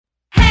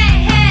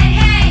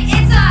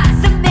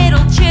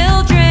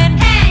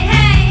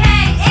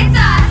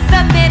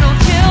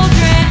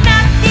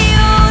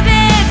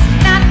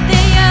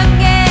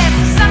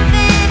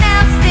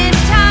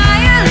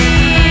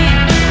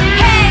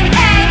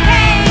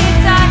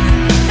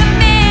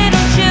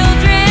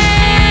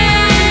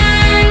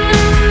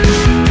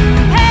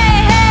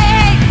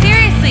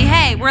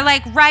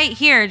right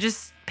here.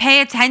 Just pay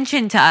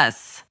attention to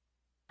us.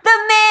 The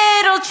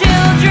middle children.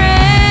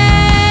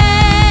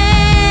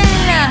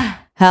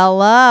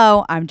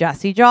 Hello, I'm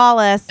Jessie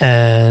Jawless.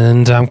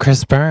 And I'm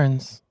Chris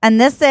Burns. And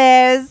this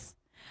is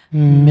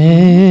Middle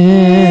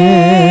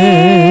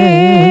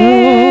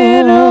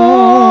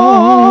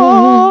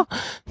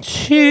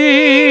Children.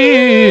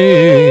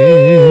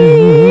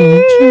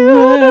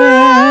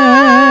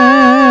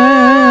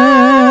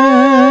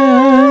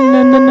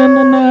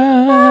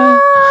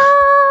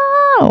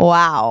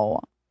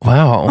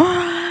 Wow.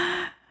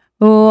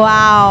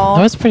 Wow.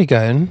 That was pretty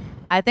good.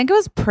 I think it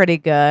was pretty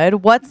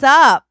good. What's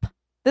up?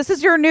 This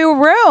is your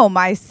new room,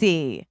 I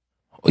see.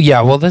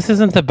 Yeah, well, this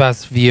isn't the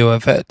best view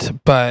of it,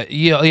 but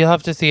you'll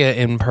have to see it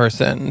in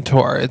person,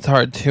 Tor. It's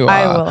hard to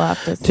I will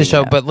have to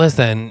show. it. But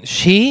listen,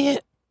 she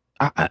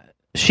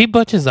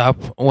butches up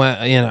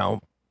when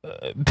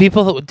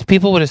people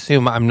would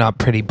assume I'm not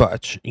pretty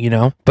butch,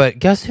 But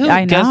guess who?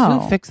 Guess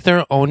who fixed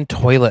their own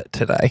toilet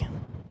today?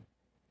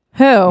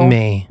 Who?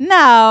 Me.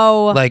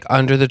 No. Like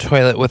under the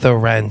toilet with a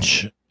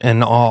wrench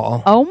and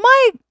all. Oh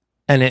my.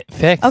 And it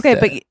fixed. Okay, it.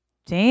 but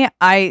damn,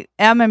 I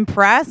am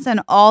impressed,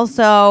 and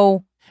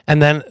also. And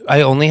then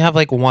I only have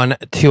like 2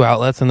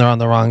 outlets and they're on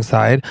the wrong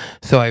side.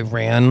 So I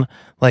ran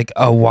like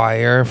a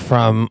wire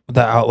from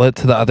the outlet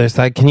to the other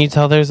side. Can you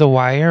tell there's a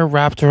wire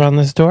wrapped around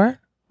this door?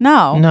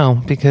 No.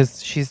 No,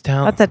 because she's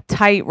down. That's a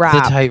tight wrap.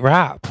 It's a tight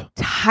wrap.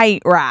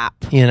 Tight wrap.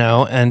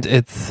 And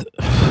it's,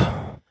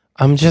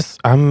 I'm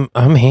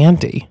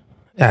handy,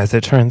 as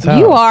it turns out.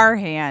 You are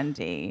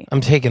handy.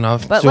 I'm taking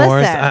off but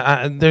doors.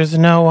 Listen, there's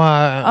no...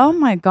 oh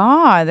my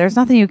God, there's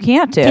nothing you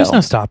can't do. There's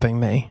no stopping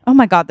me. Oh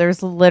my God,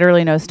 there's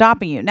literally no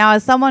stopping you. Now,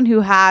 as someone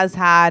who has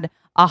had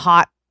a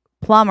hot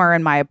plumber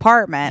in my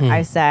apartment,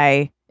 I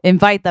say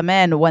invite them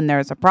in when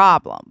there's a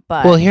problem.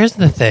 But well, here's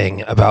the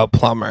thing about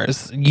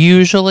plumbers.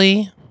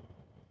 Usually,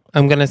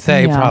 I'm going to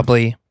say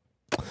probably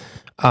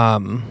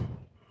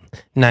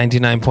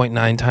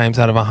 99.9 times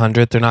out of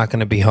 100, they're not going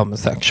to be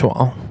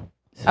homosexual.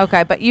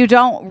 Okay, but you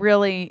don't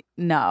really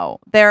know.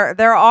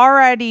 They're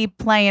already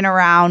playing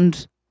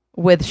around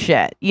with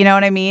shit. You know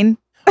what I mean?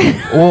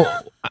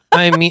 Well,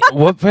 I mean,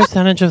 what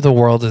percentage of the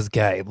world is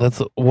gay?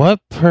 What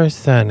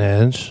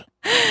percentage?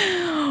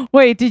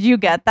 Wait, did you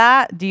get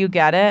that? Do you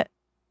get it?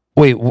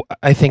 Wait,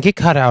 I think it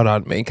cut out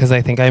on me because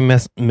I think I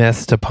missed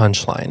a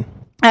punchline.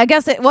 I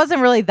guess it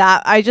wasn't really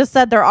that. I just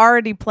said they're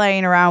already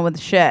playing around with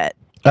shit.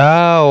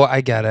 Oh, I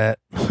get it.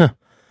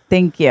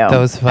 Thank you. That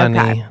was funny.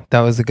 Okay.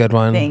 That was a good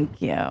one.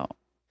 Thank you.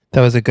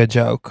 That was a good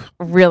joke.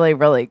 Really,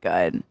 really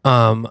good.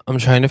 I'm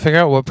trying to figure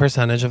out what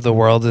percentage of the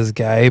world is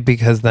gay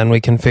because then we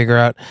can figure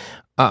out.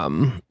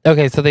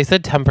 Okay, so they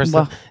said 10%.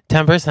 Well,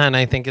 10%,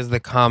 I think, is the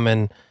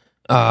common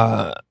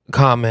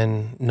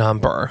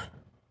number.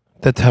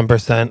 That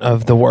 10%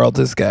 of the world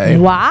is gay.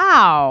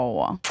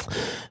 Wow.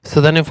 So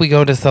then, if we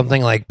go to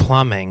something like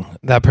plumbing,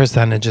 that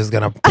percentage is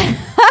gonna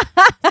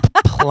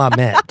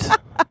plummet.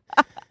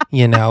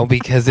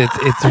 Because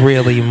it's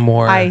really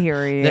more. I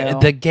hear you.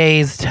 The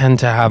gays tend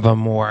to have a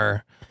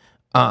more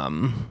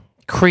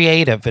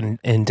creative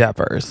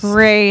endeavors.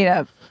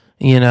 Creative.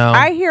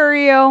 I hear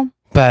you.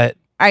 But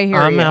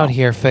I'm out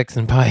here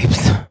fixing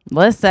pipes.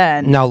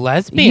 Listen. Now,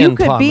 lesbian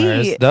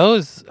plumbers,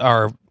 those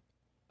are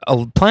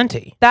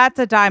plenty. That's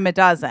a dime a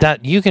dozen.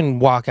 That you can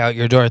walk out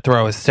your door,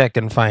 throw a stick,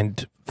 and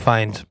find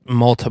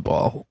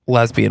multiple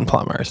lesbian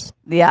plumbers.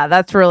 Yeah,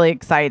 that's really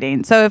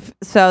exciting. So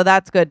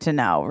that's good to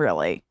know,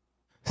 really.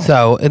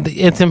 So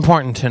it's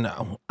important to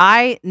know.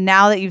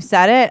 Now that you've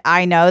said it,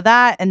 I know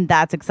that, and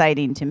that's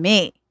exciting to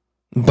me.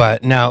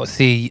 But now,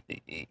 see,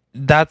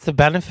 that's a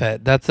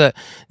benefit. That's a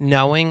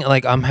knowing,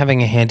 like, I'm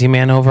having a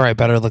handyman over, I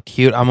better look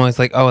cute. I'm always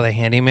like, oh, the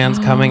handyman's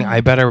coming.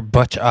 I better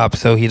butch up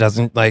so he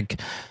doesn't,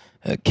 like,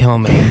 kill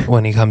me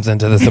when he comes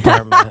into this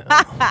apartment.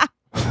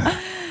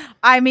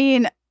 I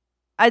mean,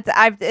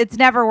 it's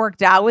never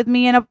worked out with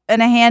me in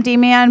a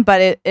handyman,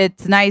 but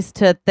it's nice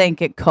to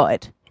think it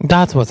could.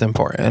 That's what's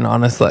important,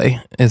 honestly,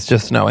 is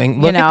just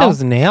knowing. Look at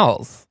those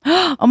nails.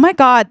 Oh my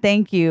God,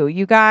 thank you.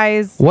 You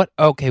guys. What?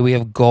 Okay, we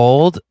have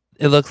gold.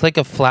 It looks like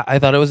a flat. I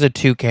thought it was a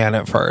toucan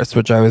at first,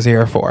 which I was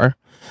here for.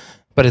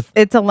 But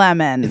it's a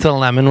lemon. It's a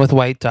lemon with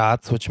white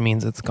dots, which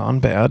means it's gone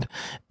bad.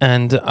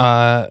 And isn't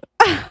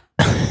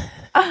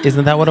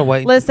that what a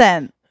white...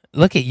 Listen.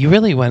 Look at, you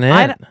really went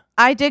in.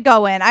 I did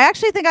go in. I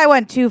actually think I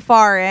went too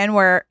far in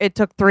where it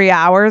took 3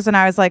 hours and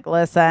I was like,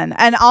 listen.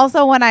 And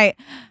also when I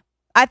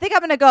think I'm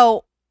going to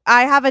go...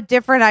 I have a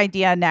different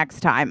idea next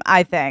time,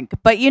 I think.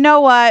 But you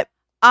know what?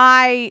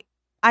 I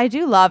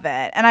do love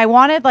it. And I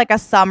wanted like a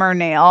summer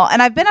nail.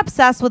 And I've been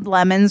obsessed with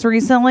lemons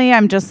recently.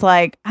 I'm just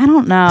like, I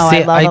don't know.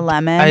 See, I love a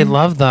lemon. I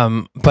love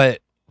them,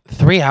 but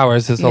 3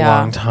 hours is a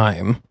long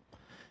time.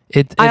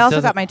 I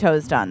also got my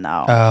toes done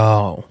though.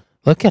 Oh,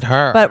 look at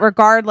her. But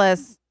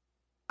regardless,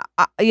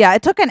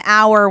 it took an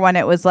hour when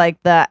it was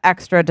like the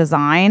extra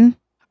design.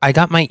 I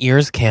got my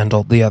ears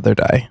candled the other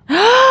day.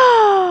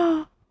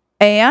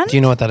 And? Do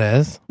you know what that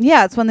is?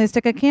 Yeah, it's when they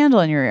stick a candle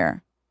in your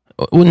ear.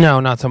 No,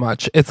 not so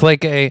much. It's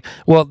like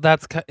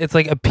it's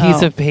like a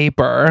piece of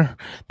paper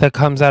that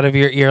comes out of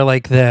your ear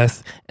like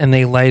this, and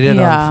they light it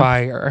on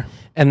fire,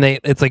 and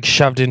it's like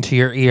shoved into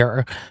your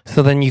ear,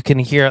 so then you can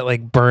hear it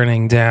like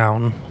burning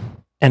down,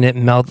 and it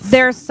melts.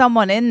 There's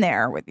someone in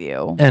there with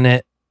you.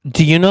 And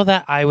do you know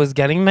that I was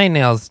getting my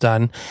nails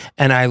done,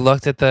 and I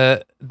looked at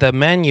the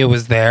menu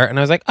was there, and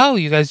I was like, oh,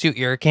 you guys do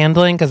ear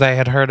candling? Because I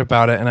had heard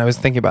about it, and I was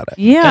thinking about it.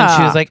 Yeah. And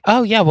she was like,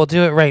 oh yeah, we'll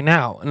do it right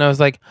now. And I was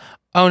like,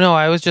 oh no,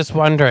 I was just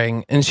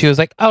wondering. And she was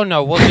like, oh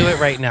no, we'll do it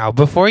right now.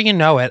 Before you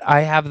know it,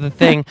 I have the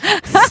thing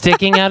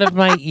sticking out of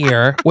my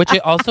ear, which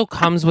it also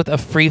comes with a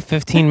free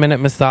 15-minute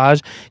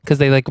massage, because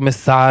they like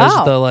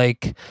massage the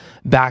like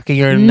back of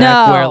your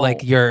neck where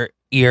like your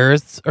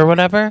ears or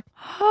whatever.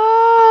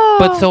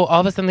 But so all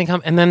of a sudden they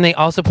come, and then they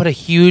also put a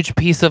huge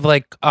piece of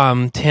like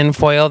tin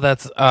foil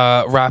that's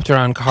wrapped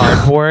around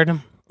cardboard.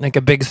 Like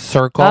a big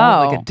circle,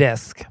 like a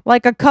disc.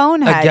 Like a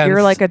cone head.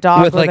 You're like a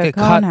dog with like a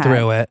cut head.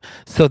 through it.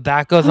 So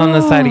that goes on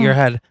the side of your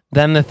head,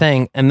 then the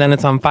thing, and then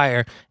it's on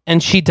fire.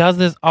 And she does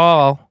this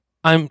all.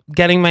 I'm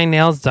getting my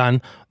nails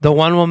done. The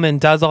one woman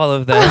does all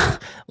of this,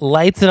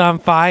 lights it on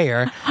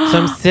fire. So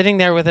I'm sitting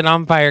there with it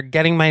on fire,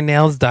 getting my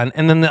nails done.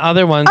 And then the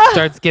other one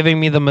starts giving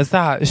me the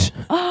massage.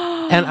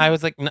 And I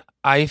was like,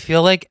 I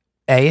feel like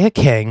a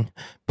king,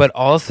 but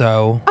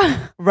also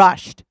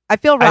rushed. I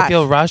feel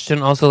rushed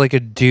and also like a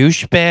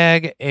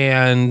douchebag,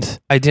 and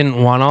I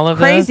didn't want all of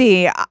this.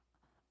 Crazy.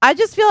 I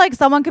just feel like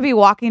someone could be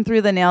walking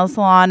through the nail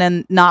salon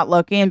and not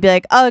looking and be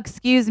like, oh,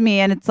 excuse me.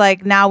 And it's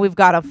like, now we've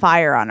got a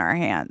fire on our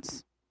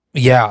hands.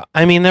 Yeah.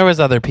 I mean, there was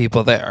other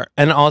people there.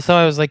 And also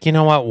I was like, you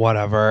know what?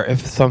 Whatever.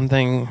 If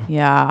something.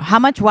 Yeah. How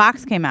much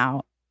wax came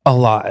out? A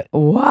lot.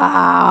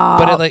 Wow.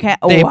 But it like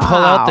they pull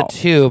out the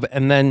tube,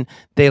 and then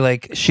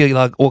she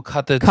will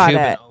cut the tube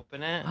and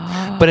open it.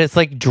 But it's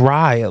like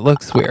dry. It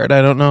looks weird.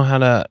 I don't know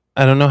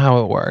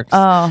how it works.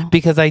 Oh.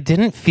 Because I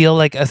didn't feel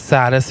like a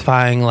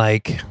satisfying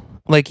like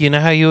you know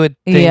how you would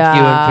think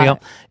you would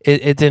feel.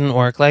 It didn't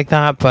work like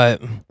that,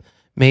 but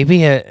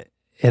maybe it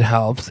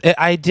helps.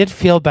 I did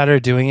feel better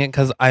doing it,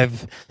 because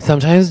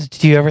sometimes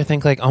do you ever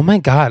think like, oh my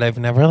God, I've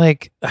never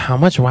like how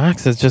much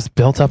wax is just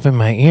built up in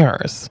my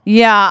ears.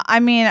 Yeah. I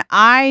mean,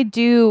 I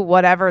do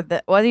whatever,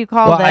 what do you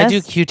call this? Well, I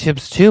do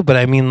Q-tips too, but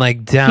I mean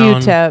like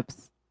down.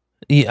 Q-tips.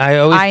 I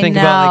always think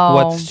about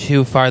like what's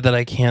too far that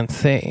I can't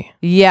see.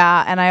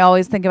 Yeah. And I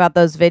always think about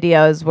those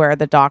videos where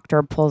the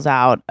doctor pulls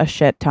out a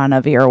shit ton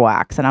of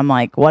earwax. And I'm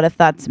like, what if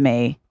that's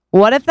me?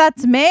 What if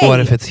that's me?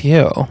 What if it's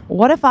you?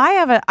 What if I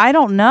have it? I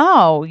don't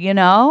know, you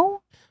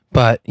know?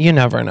 But you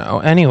never know.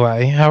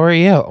 Anyway, how are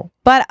you?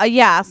 But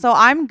yeah, so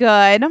I'm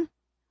good. What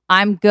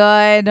am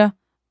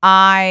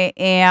I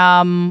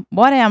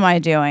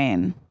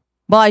doing?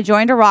 Well, I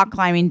joined a rock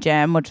climbing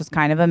gym, which was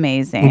kind of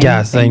amazing.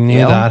 Yes, I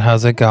knew that.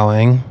 How's it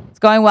going? It's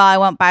going well. I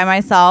went by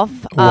myself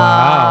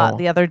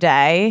the other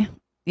day.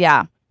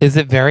 Yeah. Is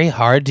it very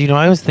hard? Do you know,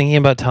 I was thinking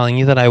about telling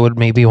you that I would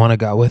maybe want to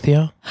go with you.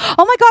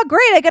 Oh my God,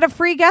 great. I get a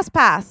free guest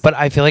pass. But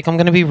I feel like I'm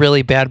going to be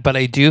really bad, but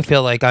I do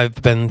feel like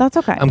That's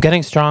okay. I'm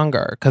getting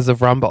stronger because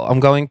of Rumble. I'm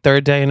going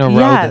 3rd day in a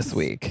row this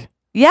week.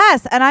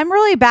 Yes, and I'm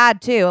really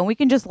bad too, and we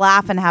can just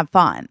laugh and have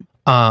fun.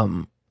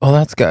 Well,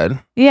 that's good.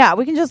 Yeah,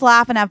 we can just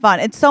laugh and have fun.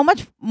 It's so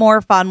much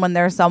more fun when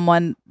there's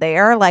someone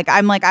there. Like,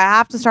 I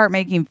have to start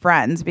making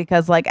friends,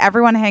 because like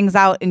everyone hangs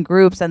out in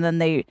groups and then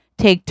they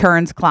take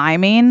turns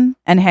climbing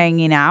and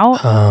hanging out.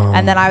 Oh.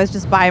 And then I was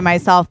just by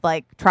myself,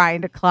 like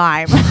trying to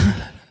climb,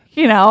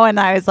 you know, and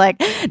I was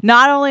like,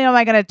 not only am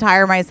I going to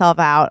tire myself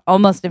out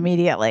almost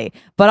immediately,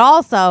 but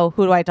also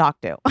who do I talk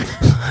to?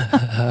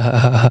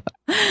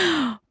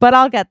 But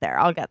I'll get there.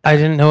 I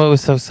didn't know it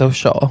was so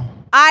social.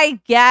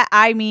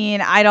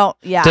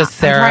 Does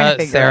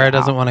Sarah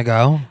doesn't want to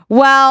go?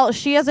 Well,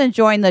 she hasn't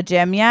joined the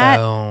gym yet.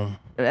 Oh.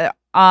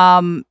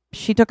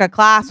 She took a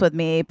class with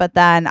me, but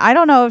then I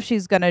don't know if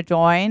she's going to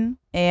join.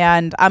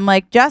 And I'm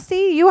like, Jesse,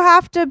 you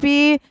have to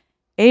be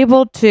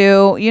able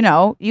to, you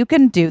know, you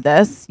can do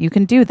this. You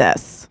can do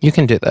this. You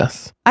can do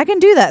this. I can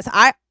do this.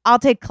 I'll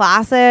take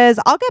classes.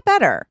 I'll get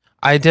better.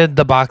 I did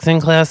the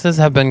boxing classes,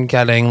 have been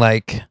getting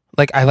I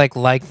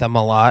like them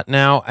a lot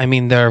now. I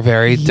mean, they're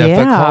very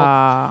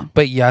difficult.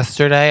 But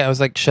yesterday I was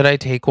like, should I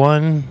take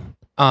one?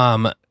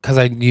 Because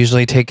I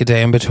usually take a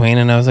day in between,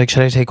 and I was like,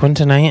 should I take one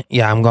tonight?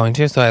 Yeah, I'm going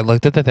to. So I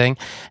looked at the thing,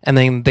 and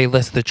then they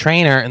list the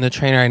trainer, and the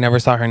trainer, I never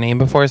saw her name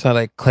before, so I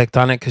like clicked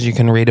on it because you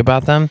can read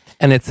about them,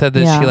 and it said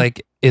that she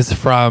like is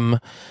from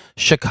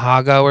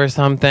Chicago or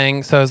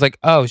something. So I was like,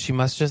 oh, she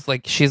must just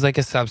like, she's like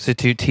a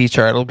substitute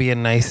teacher. It'll be a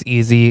nice,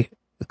 easy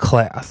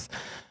class.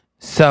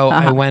 So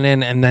I went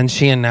in, and then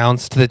she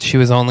announced that she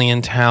was only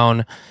in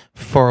town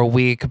for a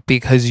week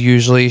because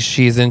usually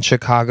she's in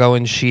Chicago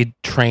and she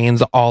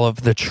trains all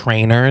of the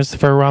trainers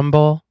for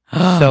Rumble.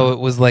 So it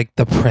was like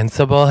the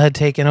principal had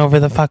taken over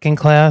the fucking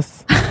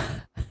class.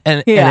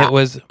 And it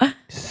was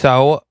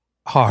so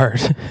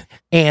hard.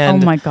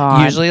 And oh my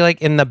God. Usually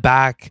like in the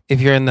back, if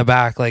you're in the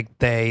back, like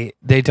they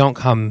don't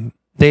come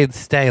they'd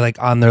stay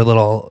like on their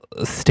little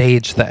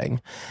stage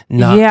thing.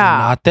 Yeah.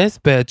 Not this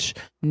bitch.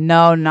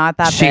 No, not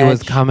that She bitch.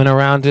 was coming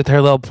around with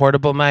her little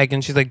portable mic,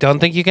 and she's like, "Don't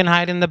think you can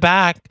hide in the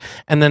back."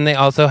 And then they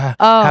also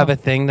have a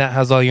thing that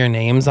has all your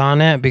names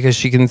on it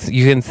because you can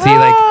see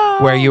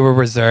like where you were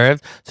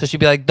reserved. So she'd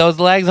be like, "Those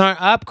legs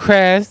aren't up,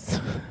 Chris."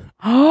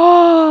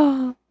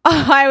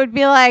 I would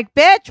be like,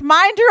 bitch,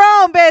 mind your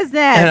own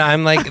business. And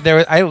I'm like,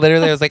 I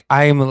literally was like,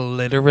 I'm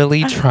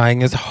literally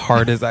trying as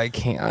hard as I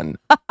can.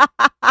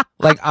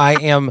 Like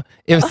I am.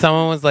 If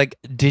someone was like,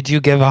 "Did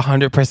you give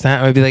 100%?"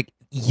 I would be like,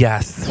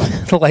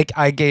 "Yes." Like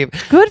I gave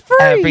good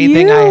for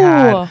everything you. I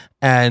had,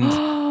 and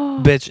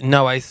bitch,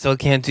 no, I still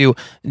can't do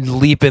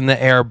leap in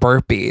the air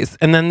burpees.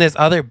 And then this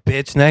other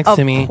bitch next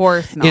to me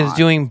is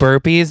doing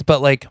burpees,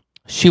 but like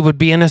she would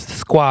be in a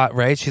squat,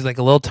 right? She's like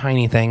a little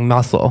tiny thing,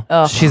 muscle.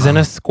 Ugh. She's in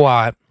a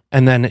squat.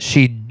 And then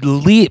she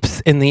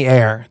leaps in the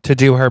air to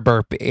do her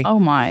burpee. Oh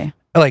my.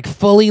 Like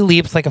fully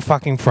leaps like a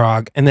fucking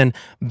frog and then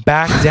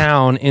back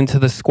down into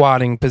the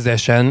squatting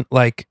position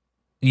like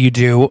you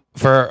do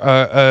for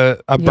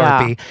a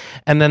burpee.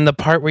 And then the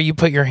part where you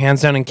put your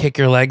hands down and kick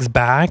your legs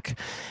back,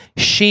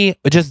 she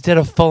just did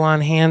a full-on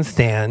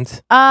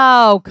handstand.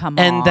 Oh, come on.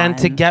 And then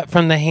to get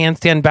from the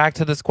handstand back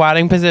to the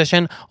squatting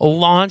position,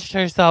 launched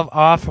herself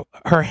off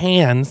her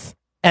hands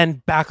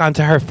and back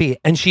onto her feet.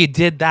 And she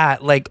did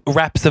that, like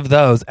reps of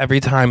those every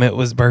time it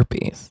was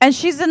burpees. And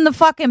she's in the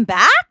fucking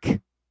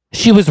back?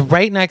 She was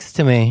right next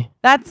to me.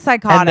 That's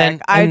psychotic.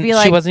 I'd be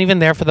like... She wasn't even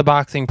there for the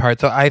boxing part,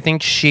 so I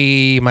think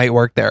she might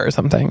work there or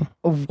something.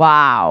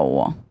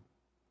 Wow.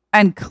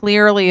 And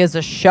clearly is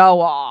a show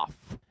off.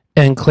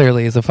 And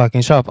clearly is a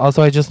fucking show off.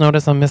 Also, I just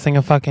noticed I'm missing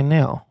a fucking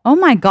nail. Oh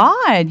my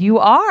God, you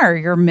are.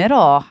 You're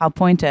middle. How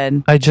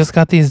pointed. I just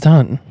got these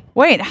done.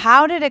 Wait,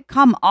 how did it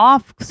come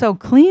off so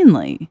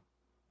cleanly?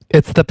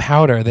 It's the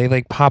powder. They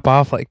like pop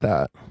off like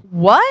that.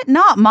 What?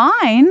 Not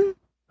mine.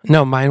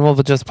 No, mine will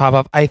just pop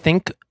off. I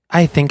think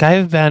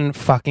I've been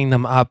fucking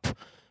them up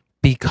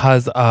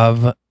because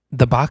of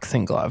the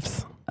boxing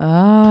gloves.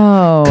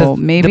 Oh,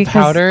 maybe the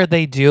powder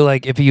they do,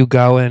 like if you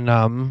go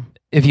and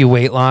if you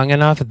wait long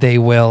enough, they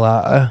will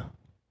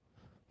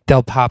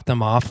they'll pop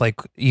them off. Like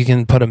you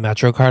can put a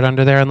Metro card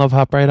under there and they'll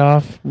pop right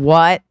off.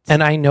 What?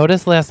 And I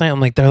noticed last night,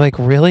 I'm like, they're like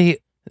really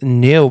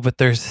new, but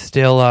they're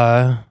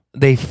still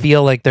they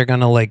feel like they're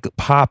gonna like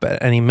pop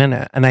at any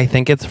minute. And I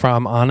think it's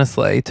from,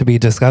 honestly, to be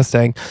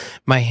disgusting,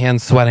 my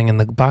hands sweating in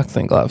the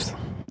boxing gloves.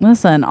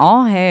 Listen,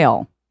 all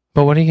hail.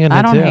 But what are you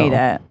gonna do? I don't hate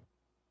it.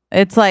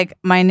 It's like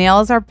my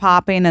nails are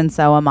popping and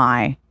so am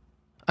I.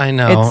 I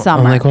know. It's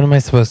summer. I'm like, what am I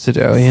supposed to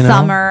do? You know?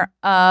 Summer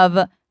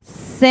of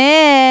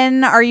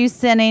sin. Are you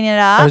sinning it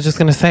up? I was just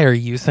gonna say, are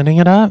you sending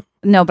it up?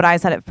 No, but I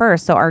said it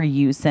first. So are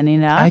you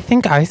sinning it up? I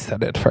think I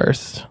said it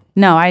first.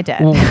 No, I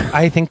did. Well,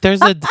 I think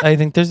there's a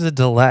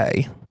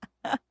delay.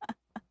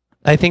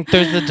 I think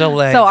there's a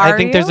delay. So I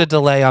think you? there's a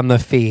delay on the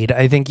feed.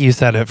 I think you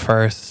said it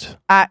first.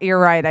 You're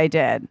right. I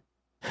did.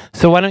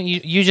 So why don't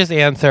you just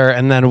answer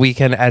and then we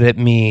can edit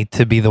me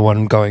to be the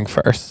one going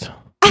first.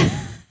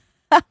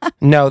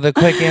 No, the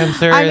quick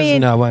answer is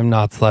no, I'm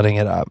not slutting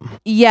it up.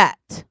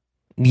 Yet.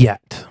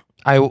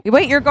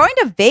 Wait, you're going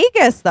to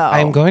Vegas though.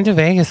 I'm going to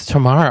Vegas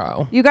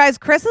tomorrow. You guys,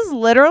 Chris is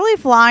literally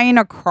flying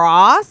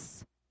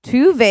across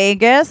to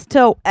Vegas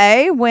to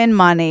A, win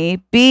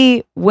money,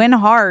 B, win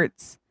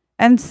hearts,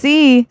 and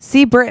C,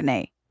 see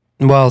Brittany.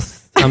 Well,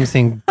 I'm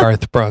seeing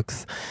Garth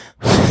Brooks.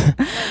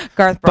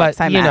 Garth Brooks,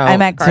 but, I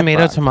meant Garth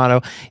Brooks.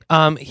 Tomato.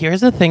 Here's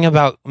the thing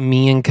about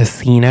me and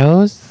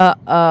casinos.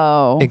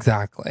 Uh-oh.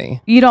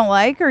 Exactly. You don't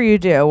like or you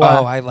do?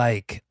 Oh, I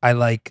like.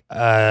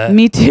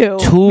 Me too.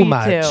 Too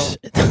much.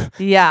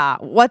 Too. Yeah.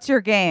 What's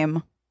your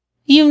game?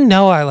 You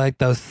know I like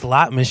those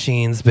slot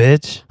machines,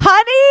 bitch.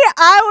 Honey,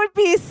 I would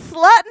be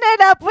slutting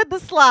it up with the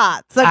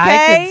slots, okay?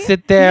 I could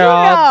sit there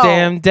all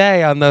damn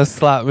day on those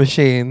slot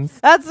machines.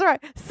 That's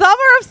right. Summer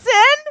of Sin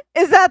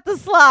is at the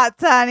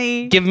slots,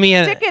 honey. Give me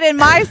stick it in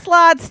my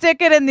slots,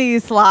 stick it in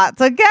these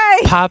slots, okay?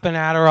 Pop an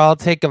Adderall,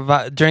 take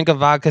a drink of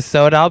vodka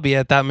soda. I'll be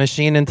at that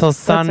machine until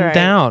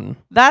sundown.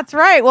 That's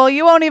right. Well,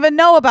 you won't even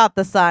know about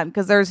the sun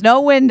because there's no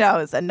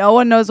windows and no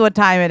one knows what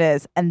time it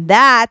is. And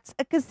that's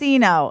a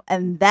casino.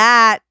 And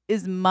that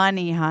is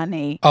money,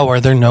 honey. Oh, are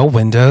there no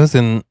windows?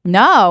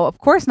 No, of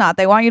course not.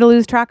 They want you to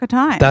lose track of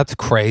time. That's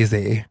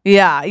crazy.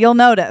 Yeah, you'll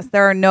notice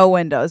there are no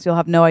windows. You'll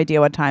have no idea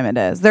what time it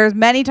is. There's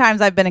many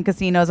times I've been in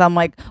casinos. I'm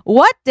like,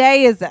 what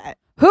day is it?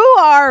 Who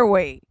are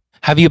we?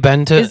 Have you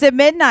been to... Is it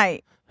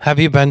midnight? Have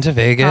you been to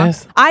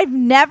Vegas? I've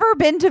never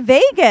been to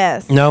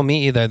Vegas. No,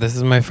 me either. This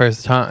is my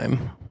first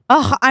time.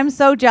 Oh, I'm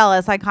so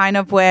jealous. I kind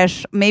of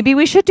wish maybe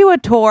we should do a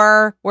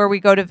tour where we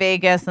go to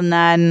Vegas and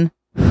then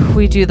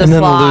we do the slots.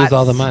 And then lose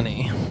all the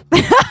money.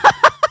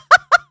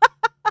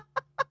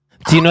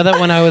 Do you know that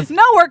when I was...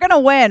 No, we're going to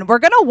win. We're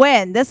going to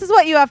win. This is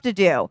what you have to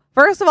do.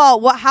 First of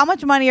all, how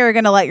much money are you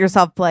going to let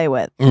yourself play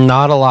with?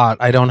 Not a lot.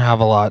 I don't have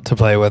a lot to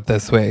play with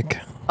this week.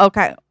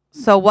 Okay.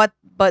 So what?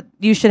 But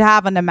you should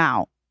have an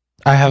amount.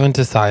 I haven't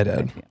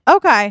decided.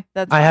 Okay,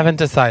 that's I fine. haven't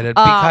decided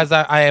because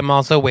I am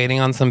also waiting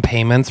on some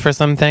payments for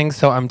some things.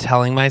 So I'm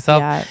telling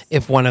myself Yes.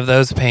 if one of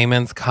those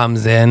payments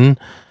comes in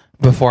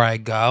before I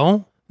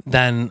go,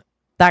 then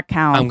That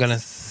counts. I'm gonna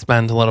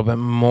spend a little bit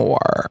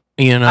more.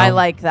 You know, I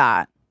like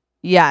that.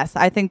 Yes,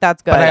 I think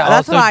that's good. But I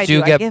That's also what I do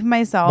do. I get- give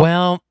myself.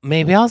 well,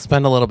 maybe I'll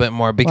spend a little bit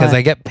more because What?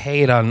 I get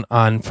paid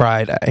on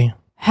Friday,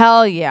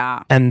 Hell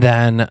yeah. and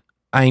then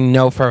I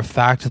know for a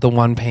fact the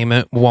one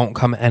payment won't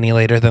come any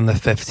later than the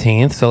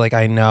 15th. So like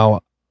I know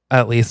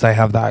at least I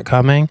have that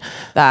coming.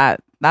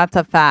 That's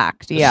a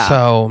fact. Yeah.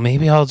 So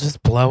maybe I'll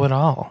just blow it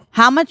all.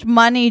 How much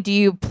money do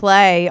you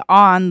play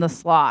on the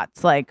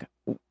slots? Like,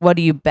 what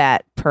do you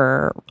bet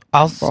per?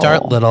 I'll start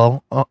roll?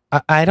 little.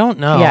 I don't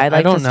know. Yeah, I'd like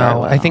I don't to start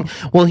know. I little.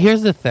 think. Well,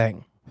 here's the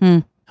thing. Hmm.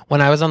 When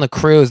I was on the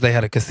cruise, they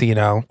had a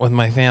casino with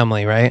my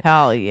family, right?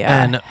 Hell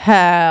yeah. And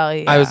Hell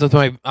yeah. I was with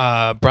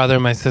my brother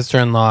and my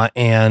sister-in-law,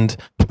 and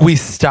we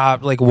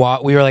stopped. Like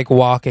we were like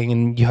walking,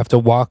 and you have to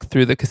walk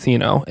through the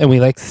casino, and we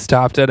like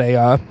stopped at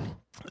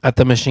at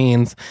the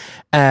machines,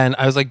 and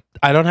I was like,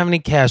 I don't have any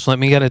cash. Let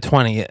me get a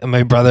 20. And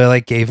my brother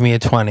like gave me a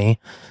 20,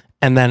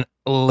 and then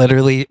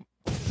literally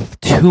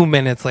 2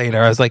 minutes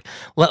later, I was like,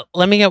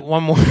 let me get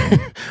one more,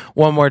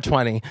 one more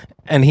 20,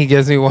 and he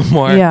gives me one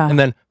more, Yeah. and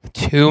then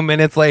 2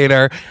 minutes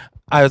later,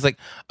 I was like,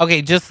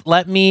 okay, just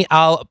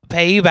I'll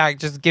pay you back.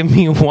 Just give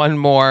me one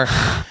more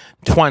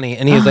 20.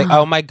 And he was like,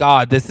 oh my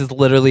God, this is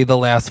literally the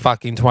last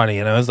fucking 20.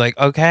 And I was like,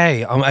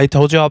 okay, I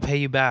told you I'll pay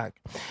you back.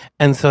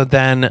 And so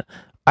then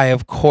I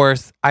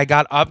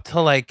got up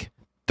to like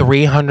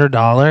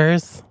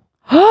 $300,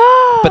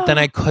 but then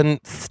I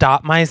couldn't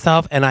stop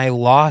myself and I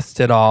lost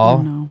it all.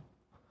 Oh, no.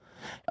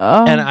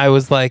 Oh. And I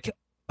was like,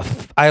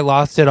 I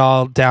lost it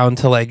all down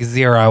to like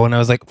 0. And I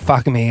was like,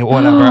 fuck me,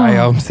 whatever. I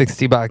owe him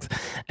 $60.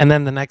 And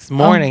then the next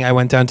morning I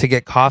went down to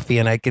get coffee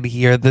and I could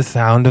hear the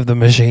sound of the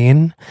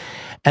machine.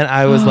 And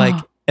I was like,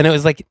 and it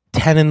was like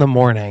 10 in the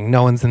morning.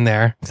 No one's in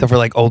there except for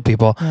like old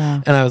people.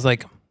 Yeah. And I was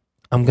like,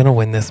 I'm going to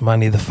win this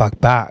money the fuck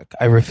back.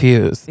 I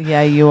refuse.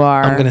 Yeah, you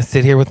are. I'm going to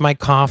sit here with my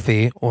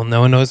coffee. Well,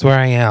 no one knows where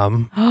I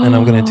am. And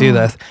I'm going to do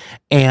this.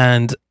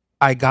 And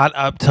I got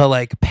up to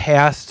like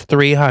past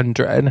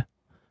 300.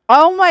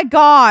 Oh my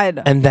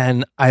God. And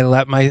then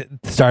I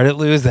started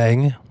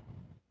losing.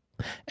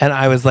 And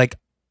I was like,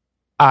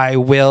 I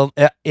will,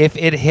 if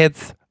it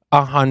hits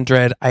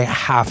 100, I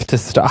have to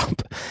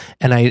stop.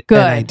 And I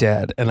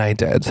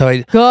did. So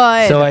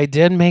I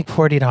did make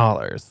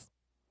 $40.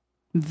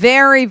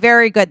 Very,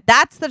 very good.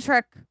 That's the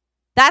trick.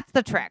 That's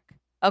the trick.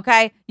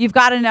 Okay. You've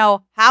got to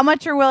know how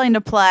much you're willing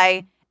to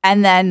play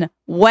and then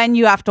when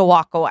you have to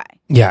walk away.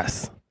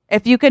 Yes.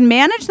 If you can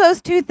manage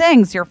those two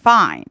things, you're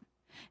fine.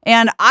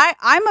 And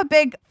I'm a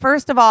big,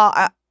 first of all,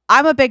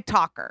 I'm a big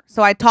talker.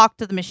 So I talk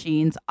to the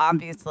machines,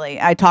 obviously.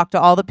 I talk to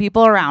all the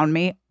people around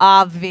me,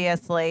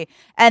 obviously.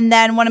 And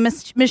then when a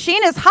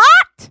machine is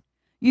hot,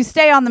 you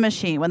stay on the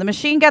machine. When the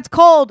machine gets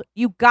cold,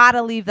 you got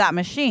to leave that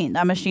machine.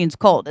 That machine's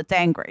cold. It's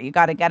angry. You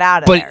got to get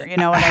out of there. You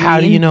know what I mean? How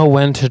do you know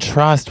when to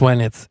trust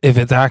if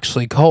it's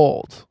actually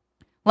cold?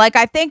 Like,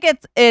 I think it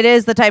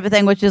is the type of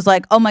thing which is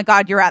like, oh my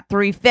God, you're at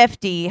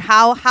 350.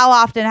 How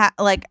often,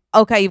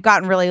 okay, you've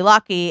gotten really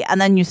lucky, and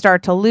then you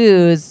start to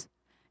lose.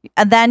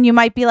 And then you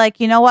might be like,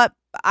 you know what?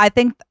 I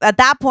think at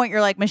that point,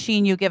 you're like,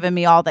 machine, you've given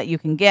me all that you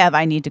can give.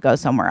 I need to go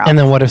somewhere else. And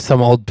then what if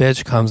some old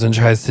bitch comes and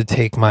tries to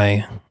take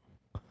my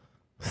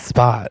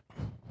spot?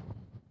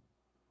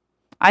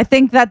 I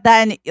think that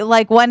then,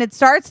 like, when it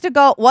starts to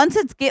go, once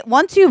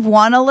you've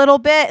won a little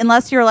bit,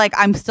 unless you're like,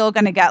 I'm still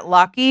going to get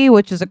lucky,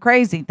 which is a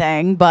crazy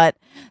thing. But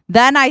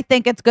then I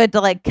think it's good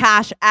to like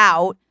cash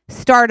out,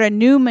 start a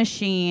new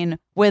machine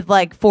with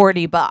like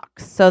 $40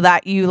 so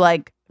that you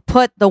like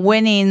put the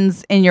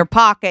winnings in your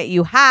pocket.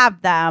 You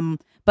have them,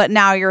 but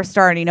now you're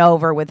starting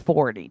over with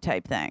 40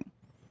 type thing.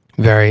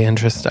 Very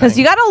interesting. Because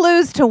you got to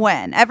lose to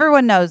win.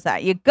 Everyone knows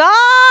that. You got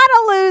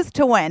to lose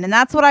to win. And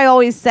that's what I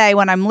always say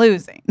when I'm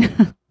losing.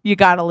 You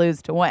got to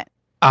lose to win.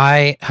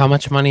 How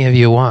much money have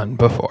you won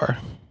before?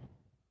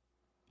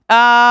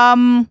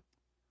 I've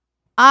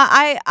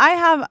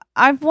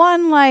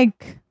won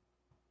like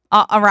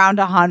around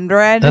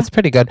 100. That's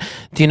pretty good.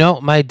 Do you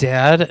know my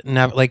dad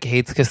never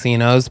hates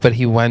casinos, but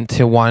he went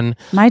to one.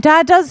 My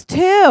dad does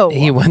too.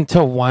 He went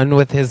to one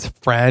with his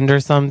friend or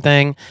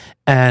something,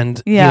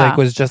 and he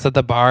was just at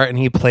the bar and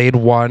he played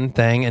one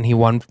thing and he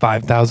won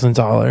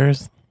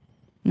 $5,000.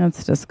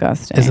 That's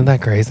disgusting. Isn't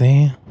that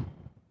crazy?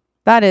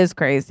 That is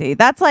crazy.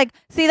 That's like,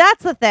 see,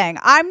 that's the thing.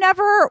 I'm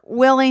never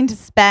willing to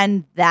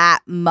spend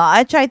that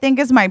much, I think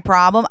is my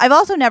problem. I've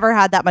also never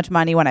had that much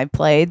money when I've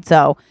played.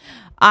 So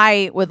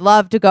I would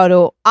love to go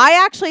to,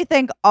 I actually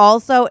think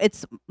also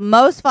it's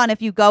most fun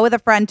if you go with a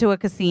friend to a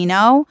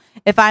casino.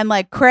 If I'm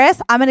like, Chris,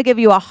 I'm going to give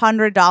you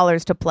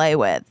 $100 to play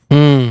with.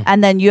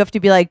 And then you have to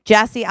be like,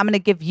 Jesse, I'm going to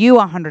give you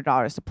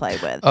 $100 to play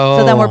with. Oh.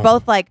 So then we're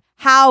both like,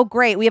 how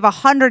great. We have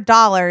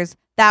 $100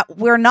 that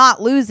we're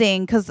not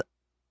losing because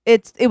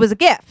it was a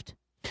gift.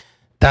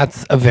 I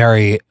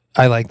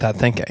like that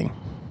thinking.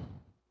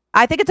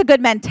 I think it's a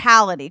good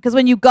mentality because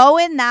when you go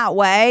in that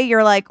way,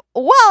 you're like,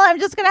 well, I'm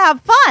just going to have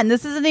fun.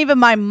 This isn't even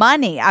my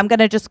money. I'm going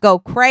to just go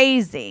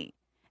crazy.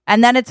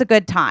 And then it's a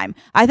good time.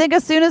 I think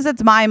as soon as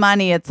it's my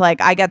money, it's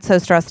like I get so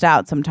stressed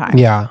out sometimes.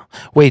 Yeah.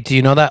 Wait, do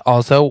you know that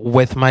also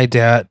with my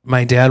dad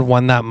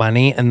won that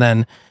money and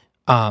then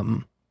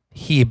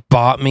he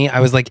bought me, I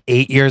was like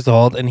 8 years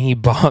old and he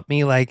bought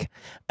me like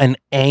an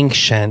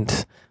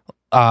ancient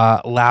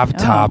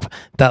laptop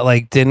that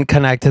like didn't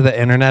connect to the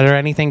internet or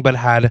anything but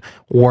had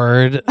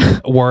word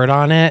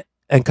on it,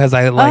 and because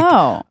I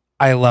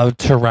love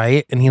to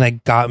write, and he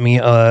like got me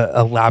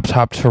a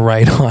laptop to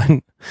write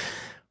on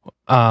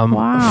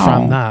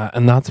from that,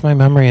 and that's my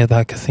memory of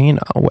that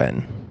casino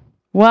win.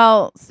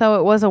 Well, so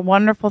it was a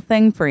wonderful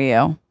thing for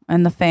you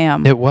and the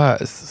fam. It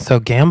was. So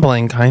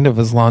gambling kind of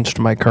has launched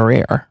my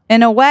career.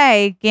 In a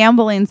way,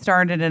 gambling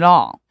started it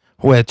all.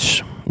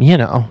 Which, you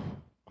know,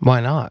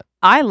 why not?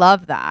 I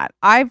love that.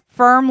 I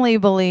firmly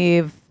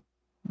believe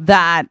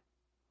that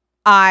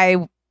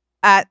I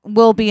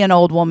will be an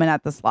old woman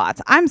at the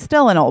slots. I'm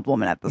still an old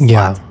woman at the slots.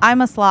 Yeah.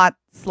 I'm a slot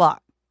slut.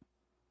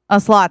 A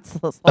slot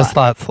slut. A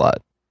slot slut.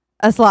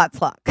 A slot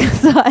slut.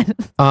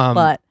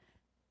 Slut.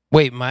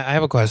 Wait, I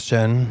have a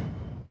question.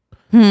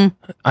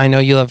 I know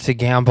you love to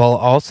gamble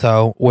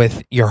also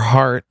with your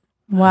heart.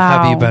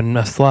 Wow. Have you been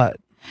a slut?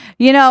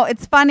 You know,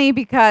 it's funny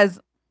because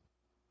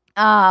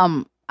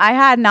I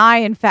had an eye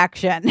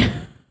infection.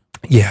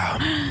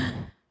 Yeah.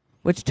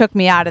 Which took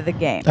me out of the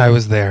game. I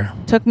was there.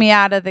 Took me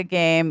out of the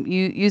game.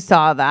 You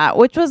saw that,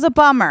 which was a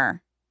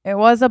bummer. It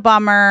was a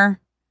bummer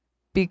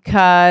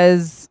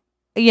because,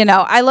 you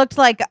know, I looked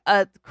like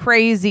a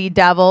crazy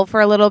devil for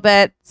a little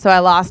bit, so I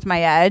lost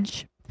my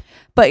edge.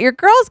 But your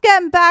girl's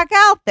getting back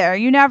out there.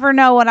 You never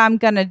know what I'm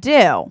going to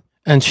do.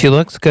 And she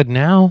looks good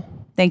now.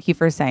 Thank you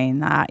for saying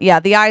that. Yeah,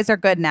 the eyes are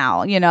good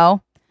now, you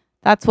know.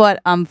 That's what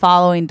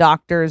following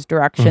doctor's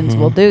directions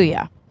will do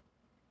you.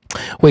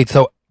 Wait,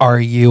 so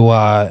are you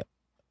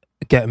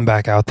getting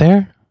back out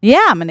there?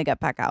 Yeah, I'm going to get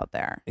back out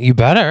there. You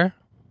better.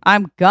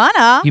 I'm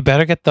gonna. You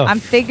better get I'm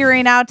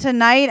figuring out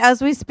tonight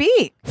as we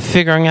speak.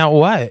 Figuring out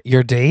what?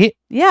 Your date?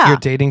 Yeah. Your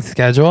dating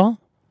schedule?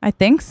 I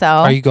think so.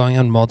 Are you going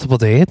on multiple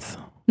dates?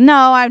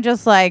 No, I'm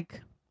just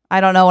like, I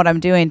don't know what I'm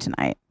doing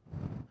tonight.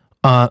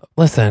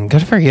 Listen,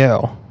 good for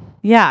you.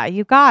 Yeah,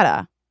 you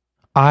gotta.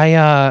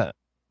 I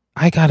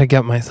gotta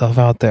get myself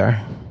out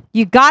there.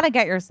 You gotta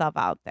get yourself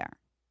out there.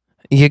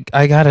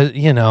 I gotta,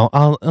 you know,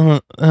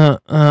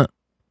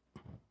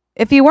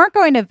 If you weren't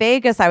going to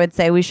Vegas, I would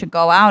say we should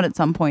go out at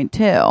some point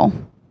too.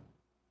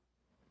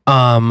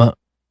 I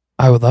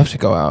would love to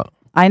go out.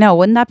 I know.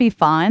 Wouldn't that be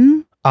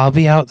fun? I'll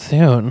be out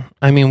soon.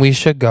 I mean, we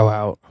should go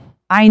out.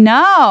 I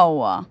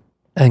know.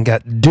 And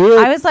get dick.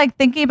 I was like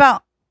thinking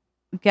about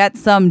get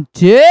some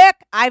dick.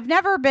 I've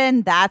never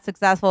been that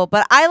successful,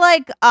 but I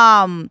like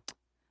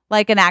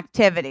an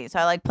activity. So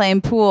I like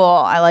playing pool.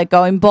 I like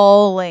going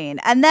bowling.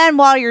 And then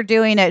while you're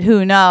doing it,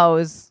 who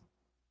knows?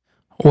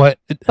 What?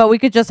 But we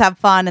could just have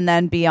fun and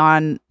then be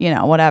on, you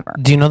know, whatever.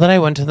 Do you know that I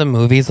went to the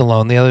movies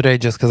alone the other day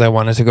just because I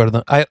wanted to go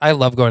to I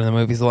love going to the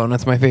movies alone.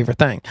 It's my favorite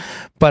thing.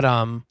 But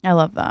I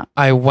love that.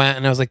 I went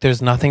and I was like,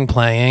 there's nothing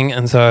playing.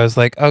 And so I was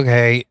like,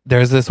 okay,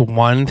 there's this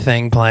one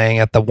thing playing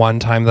at the one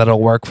time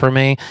that'll work for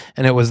me.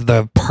 And it was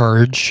The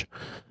Purge.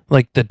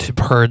 Like the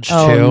Purge 2.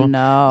 Oh,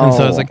 no. And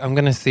so I was like, I'm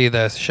going to see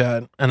this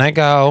shit. And I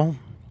go.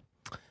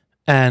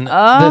 And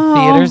the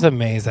theater's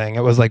amazing.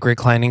 It was like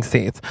reclining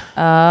seats.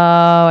 Oh,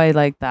 I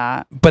like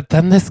that. But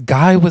then this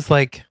guy was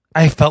like,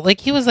 I felt like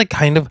he was like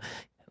kind of,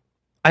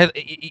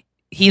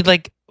 he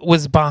like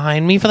was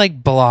behind me for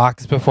like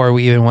blocks before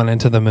we even went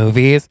into the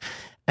movies.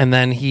 And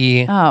then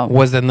he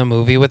was in the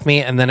movie with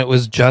me. And then it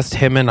was just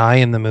him and I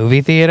in the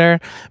movie theater.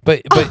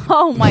 But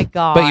oh my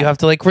God. But you have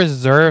to like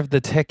reserve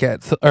the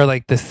tickets or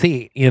like the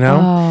seat, you know?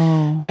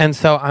 Oh. And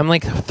so I'm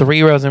like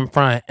 3 rows in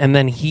front. And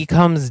then he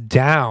comes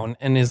down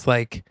and is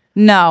like,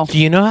 no. do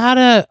you know how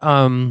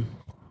to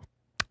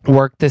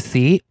work the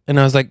seat? And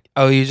I was like,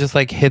 oh, you just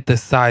like hit the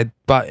side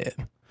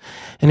button.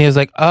 And he was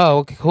like, oh,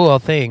 okay, cool,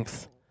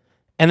 thanks.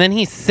 And then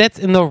he sits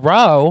in the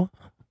row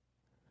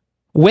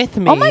with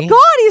me. Oh my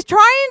God, he's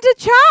trying to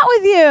chat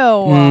with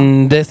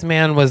you. This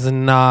man was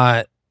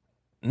not.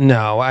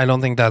 No, I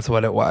don't think that's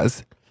what it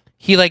was.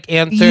 He like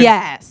answered.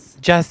 Yes.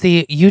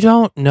 Jesse, you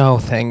don't know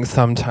things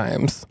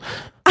sometimes.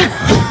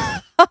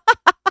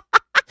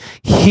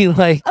 He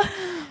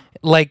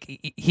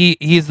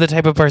he's the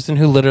type of person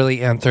who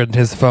literally answered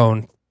his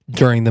phone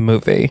during the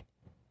movie.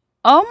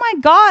 Oh my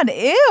God,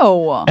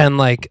 ew. And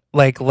like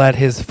let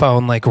his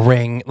phone like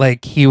ring.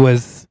 Like he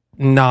was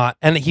not,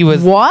 and he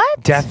was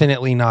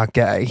definitely not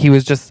gay. He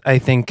was just, I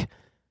think,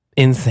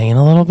 insane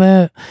a little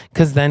bit.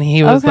 Cause then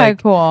he was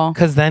cool.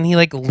 Cause then he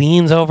like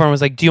leans over and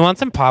was like, do you want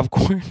some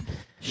popcorn?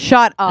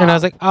 Shut up. And I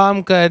was like, oh,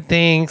 I'm good,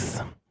 thanks.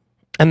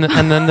 And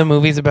then the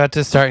movie's about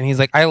to start and he's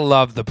like, I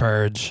love The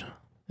Purge.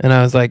 And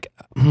I was like,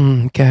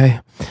 okay.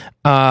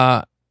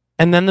 And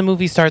then the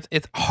movie starts.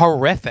 It's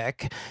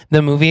horrific.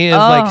 The movie is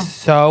like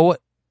so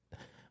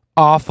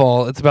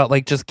awful. It's about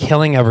like just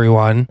killing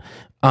everyone.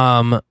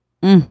 I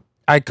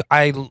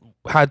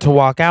had to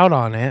walk out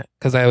on it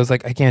because I was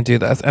like, I can't do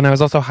this. And I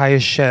was also high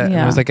as shit. And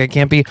I was like, I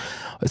can't be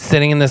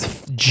sitting in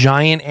this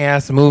giant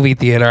ass movie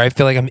theater. I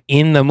feel like I'm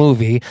in the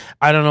movie.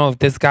 I don't know if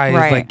this guy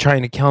is like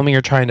trying to kill me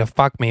or trying to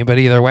fuck me, but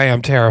either way,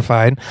 I'm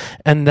terrified.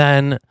 And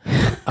then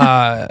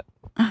I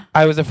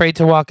was afraid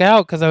to walk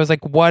out because I was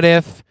like, what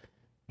if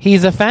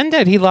he's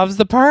offended? He loves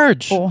The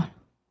Purge. Oh.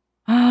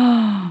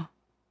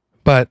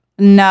 But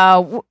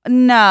no.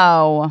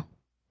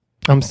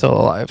 I'm still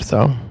alive,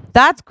 so.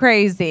 That's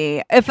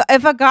crazy. If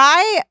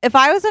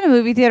I was in a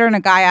movie theater and a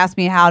guy asked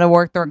me how to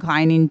work the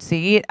reclining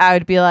seat, I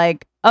would be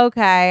like,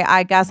 okay,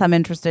 I guess I'm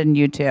interested in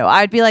you too.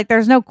 I'd be like,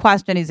 there's no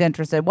question he's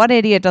interested. What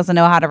idiot doesn't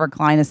know how to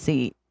recline a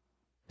seat?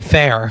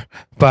 Fair,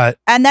 but.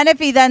 And then if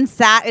he then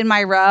sat in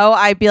my row,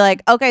 I'd be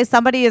like, okay,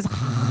 somebody is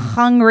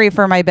hungry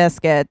for my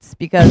biscuits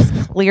because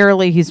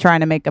clearly he's trying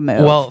to make a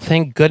move. Well,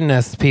 thank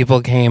goodness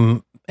people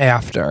came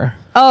after.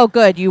 Oh,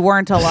 good. You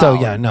weren't alone. So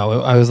yeah,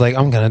 no, I was like,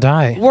 I'm gonna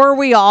die. Were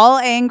we all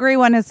angry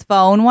when his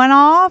phone went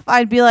off?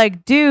 I'd be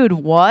like, dude,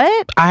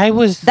 what? I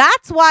was.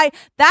 That's why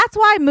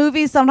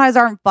movies sometimes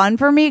aren't fun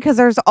for me, because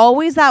there's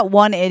always that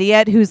one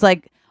idiot who's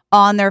like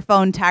on their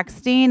phone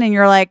texting and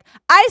you're like,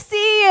 I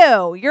see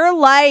you. Your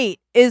light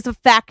is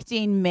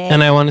affecting me.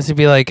 And I wanted to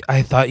be like,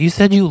 I thought you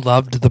said you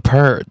loved The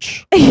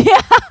Purge.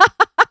 Yeah.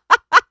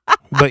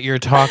 But you're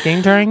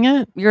talking during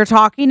it? You're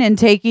talking and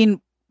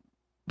taking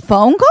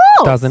phone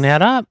calls. Doesn't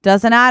add up.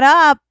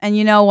 And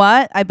you know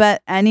what? I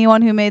bet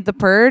anyone who made The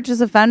Purge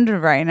is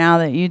offended right now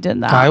that you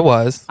did that. I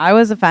was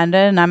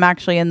offended, and I'm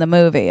actually in the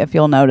movie. If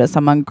you'll notice,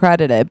 I'm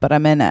uncredited, but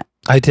I'm in it.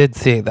 I did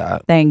see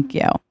that. Thank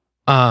you.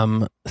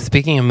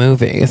 Speaking of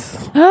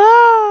movies,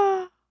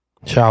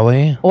 shall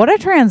we? What a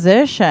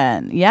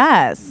transition.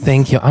 Yes.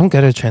 Thank you. I'm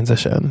good at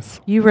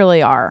transitions. You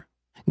really are.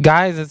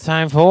 Guys, it's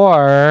time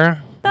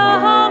for The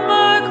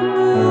Hallmark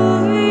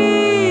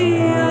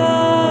Movie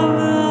of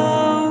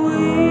the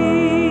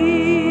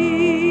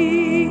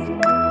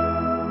Week.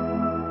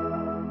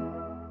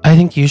 I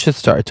think you should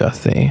start,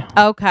 Jessie.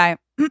 Okay.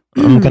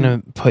 I'm going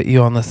to put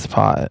you on the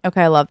spot.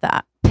 Okay, I love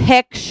that.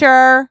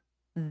 Picture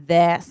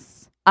this.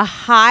 A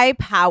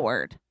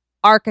high-powered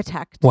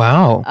architect.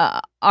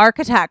 Wow.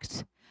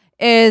 Architect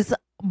is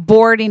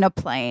boarding a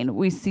plane.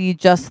 We see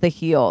just the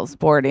heels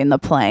boarding the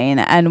plane,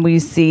 and we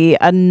see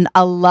a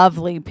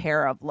lovely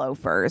pair of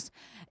loafers.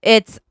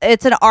 It's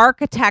an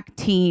architect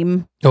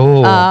team.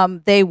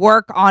 Oh. They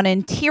work on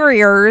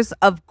interiors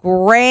of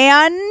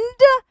grand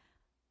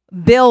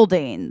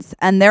buildings,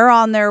 and they're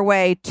on their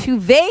way to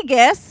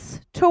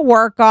Vegas to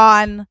work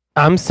on.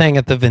 I'm staying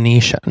at the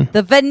Venetian.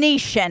 The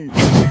Venetian.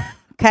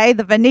 Okay,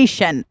 the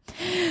Venetian.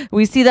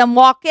 We see them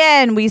walk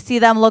in. We see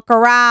them look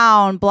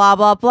around, blah,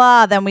 blah,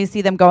 blah. Then we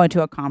see them go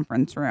into a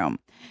conference room.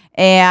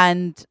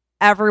 And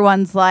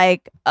everyone's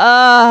like,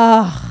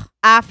 ugh,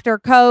 after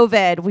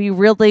COVID, we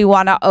really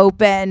want to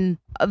open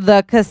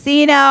the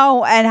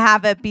casino and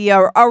have it be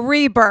a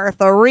rebirth,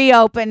 a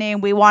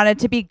reopening. We want it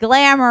to be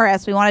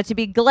glamorous. We want it to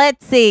be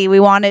glitzy. We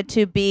want it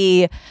to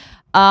be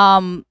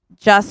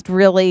just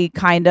really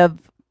kind of,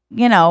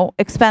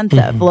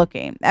 expensive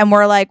looking. And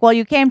we're like, well,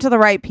 you came to the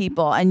right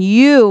people, and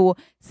you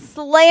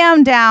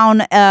slam down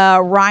a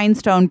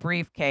rhinestone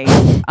briefcase.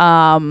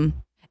 And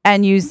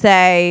you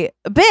say,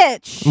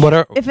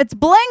 bitch, if it's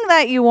bling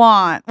that you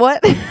want,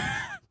 what?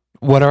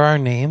 What are our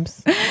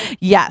names?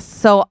 Yes.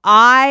 So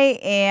I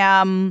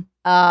am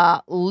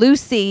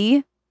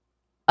Lucy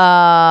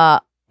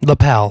Lapel.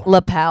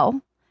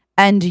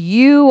 And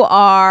you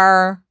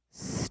are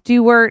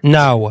Stuart.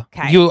 No.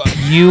 Okay.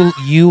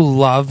 You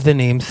love the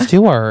name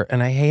Stuart,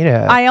 and I hate it.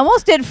 I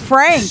almost did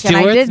Frank. Stuart's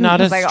and I didn't,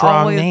 not a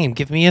strong name.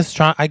 Give me a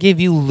strong. I gave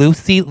you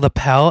Lucy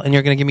Lapel, and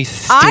you're gonna give me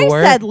Stuart. I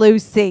said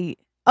Lucy.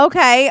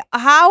 Okay.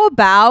 How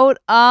about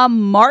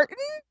Martin?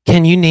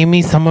 Can you name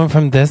me someone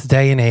from this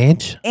day and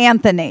age?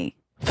 Anthony.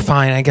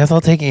 Fine. I guess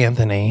I'll take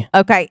Anthony.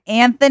 Okay,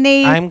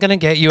 Anthony. I'm gonna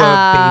get you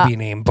a baby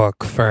name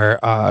book for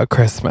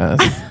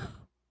Christmas.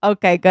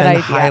 Okay, good and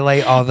idea.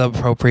 Highlight all the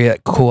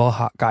appropriate cool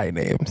hot guy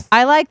names.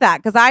 I like that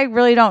because I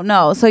really don't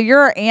know. So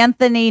you're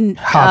Anthony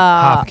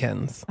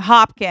Hopkins.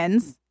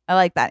 Hopkins. I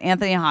like that.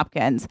 Anthony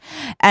Hopkins.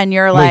 And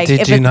you're Wait, like...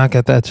 did you not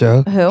get that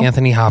joke? Who?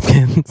 Anthony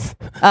Hopkins.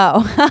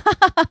 Oh.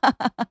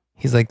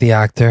 He's like the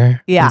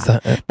actor. Yeah.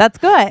 That's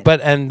good.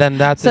 And then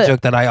that's a joke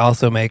that I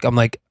also make. I'm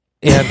like,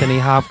 Anthony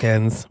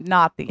Hopkins.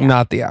 Not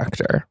the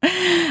actor.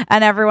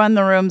 And everyone in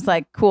the room's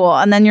like, cool.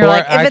 And then you're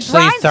like, if it's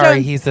rhinestone...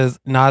 sorry, he says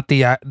not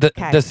the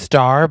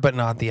star, but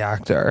not the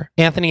actor.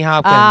 Anthony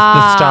Hopkins,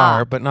 the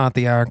star, but not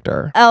the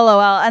actor.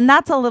 LOL. And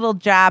that's a little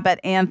jab at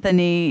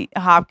Anthony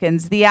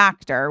Hopkins, the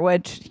actor,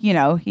 which,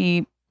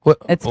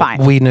 it's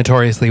fine. We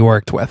notoriously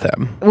worked with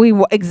him. We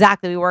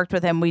worked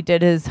with him. We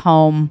did his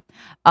home.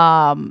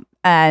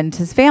 And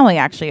his family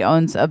actually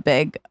owns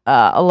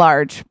a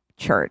large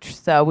church,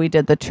 so we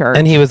did the church,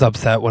 and he was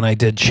upset when I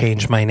did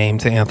change my name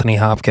to Anthony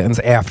Hopkins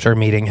after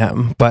meeting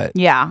him. But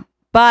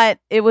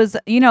it was,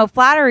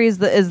 flattery is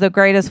the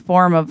greatest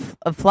form of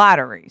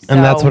flattery, so.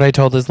 And that's what I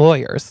told his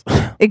lawyers.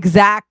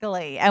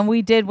 Exactly. And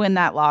we did win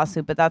that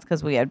lawsuit, but that's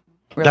because we had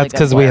we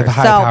have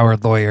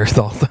high-powered lawyers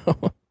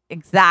also.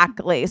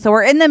 Exactly. So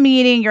we're in the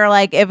meeting. You're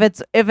like, if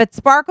it's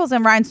sparkles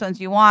and rhinestones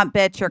you want,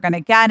 bitch, you're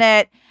gonna get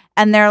it.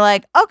 And they're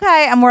like,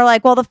 okay. And we're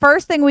like, well, the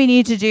first thing we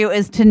need to do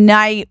is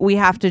tonight we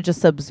have to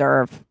just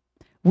observe.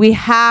 We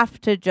have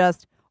to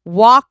just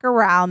walk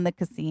around the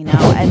casino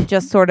and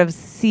just sort of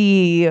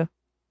see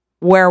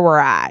where we're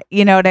at.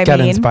 You know what I mean?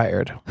 Get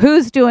inspired.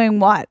 Who's doing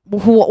what?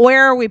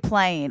 Where are we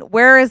playing?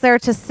 Where is there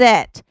to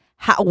sit?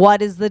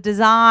 What is the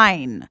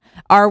design?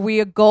 Are we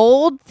a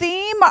gold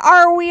theme?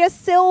 Are we a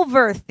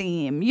silver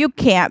theme? You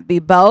can't be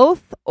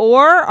both.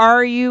 Or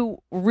are you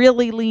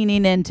really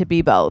leaning in to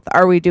be both?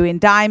 Are we doing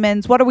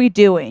diamonds? What are we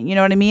doing? You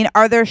know what I mean?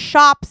 Are there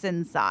shops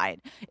inside?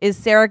 Is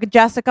Sarah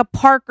Jessica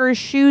Parker's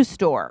shoe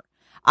store?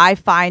 I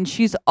find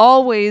she's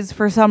always,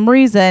 for some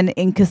reason,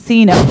 in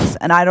casinos.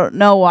 And I don't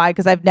know why,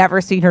 because I've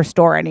never seen her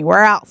store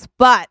anywhere else.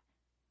 But,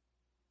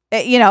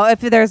 if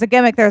there's a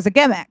gimmick, there's a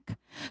gimmick.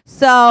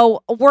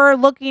 So we're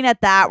looking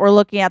at that. We're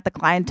looking at the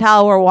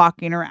clientele. We're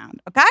walking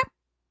around. Okay.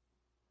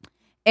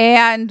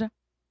 And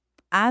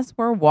as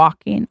we're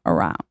walking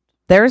around,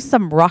 there's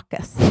some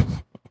ruckus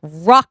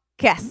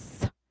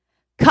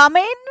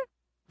coming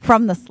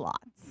from the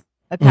slots.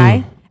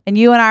 Okay. And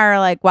you and I are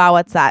like, wow,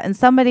 what's that? And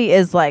somebody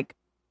is like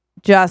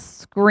just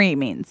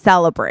screaming,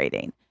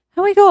 celebrating.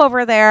 And we go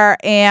over there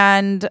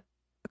and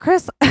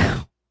Chris,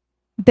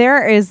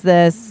 there is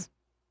this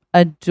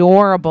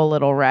adorable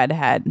little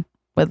redhead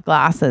with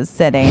glasses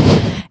sitting,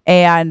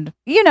 and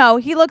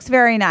he looks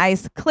very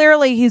nice.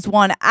 Clearly he's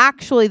won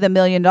actually the $1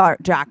 million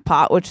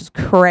jackpot, which is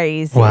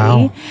crazy.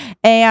 Wow.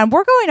 And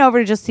we're going over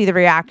to just see the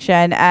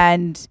reaction,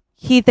 and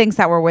he thinks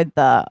that we're with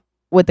the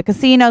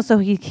casino, so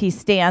he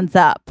stands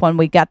up when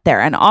we get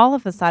there, and all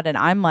of a sudden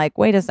I'm like,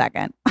 wait a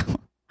second.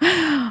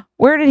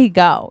 Where did he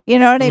go? You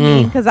know what I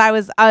mean? Because I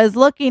was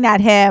looking at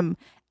him,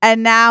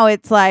 and now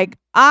it's like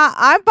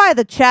I'm by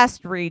the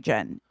chest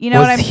region. You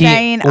know what I'm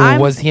saying?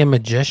 Was he a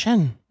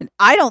magician?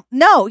 I don't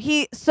know.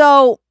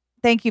 So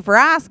thank you for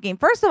asking.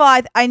 First of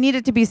all, I need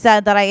it to be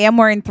said that I am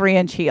wearing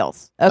 3-inch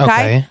heels.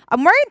 Okay?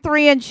 I'm wearing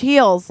 3-inch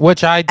heels.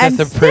 Which I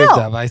disapproved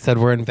of. I said,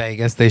 we're in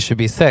Vegas. They should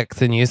be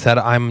 6. And you said,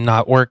 I'm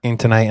not working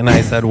tonight. And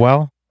I said,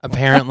 well,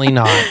 apparently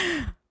not.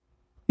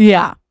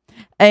 Yeah.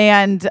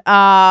 And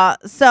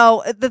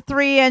so the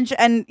 3-inch,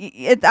 and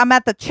I'm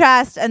at the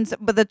chest,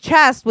 but the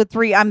chest with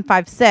 3, I'm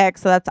 5'6",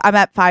 so I'm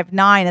at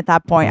 5'9" at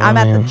that point. I'm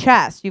at the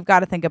chest. You've got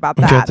to think about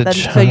that.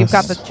 So you've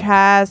got the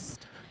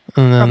chest,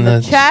 and then from the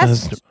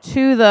chest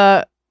to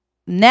the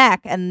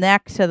neck, and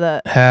neck to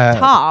the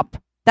top.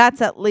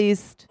 That's at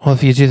least. Well,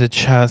 if you do the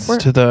chest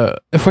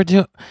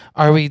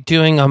are we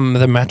doing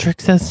the metric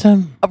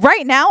system?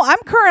 Right now, I'm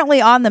currently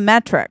on the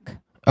metric.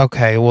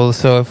 Okay, well,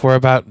 so if we're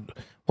about.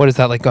 What is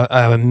that, like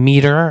a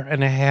meter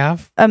and a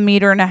half? A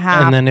meter and a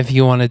half. And then if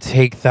you want to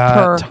take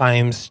that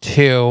times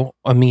 2,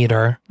 a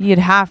meter. You'd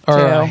have to.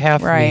 Or a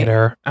half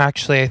meter.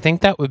 Actually, I think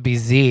that would be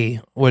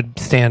Z would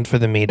stand for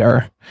the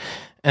meter.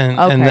 And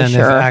then if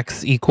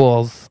X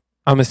equals,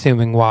 I'm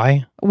assuming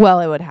Y.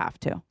 Well, it would have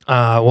to.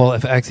 Well,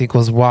 if X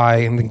equals Y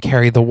and then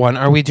carry the 1.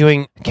 Are we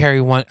doing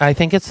carry 1? I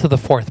think it's to the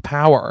 4th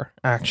power,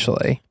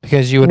 actually.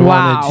 Because you would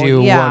want to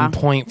do 1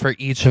 point for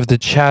each of the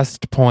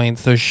chest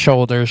points. So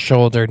shoulder,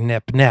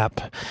 nip, nip.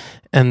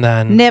 And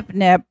then...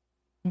 Nip.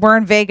 We're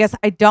in Vegas.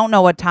 I don't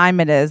know what time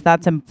it is.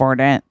 That's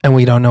important. And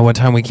we don't know what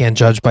time. We can't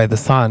judge by the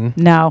sun.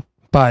 No.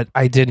 But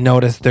I did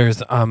notice there's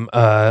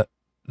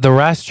the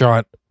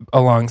restaurant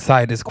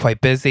alongside is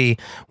quite busy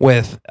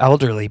with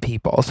elderly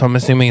people, so I'm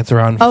assuming it's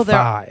around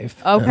 5.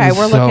 Okay,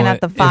 we're looking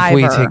at the 5. If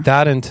we take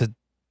that into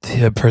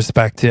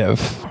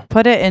perspective,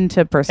 put it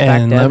into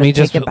perspective. And let me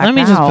just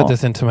put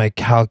this into my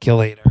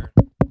calculator.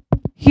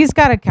 He's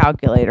got a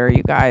calculator,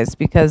 you guys,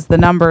 because the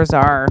numbers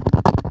are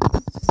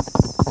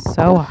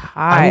so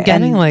high. I'm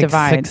getting like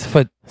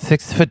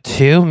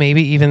 6'2",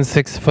 maybe even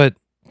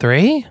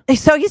 6'3".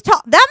 So he's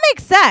tall. That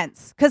makes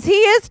sense because he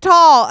is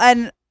tall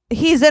and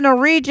he's in a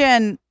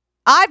region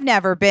I've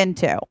never been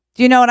to.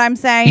 Do you know what I'm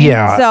saying?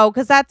 Yeah. So,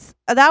 because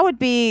that would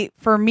be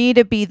for me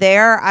to be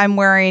there. I'm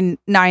wearing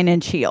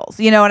 9-inch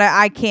heels. You know what?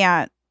 I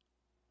can't.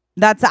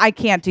 I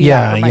can't do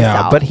that for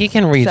myself. Yeah. But he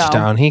can reach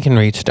down. He can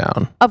reach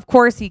down. Of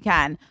course he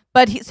can.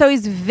 But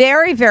he's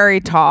very, very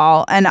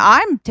tall, and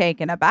I'm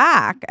taken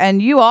aback.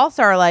 And you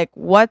also are like,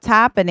 "What's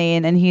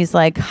happening?" And he's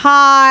like,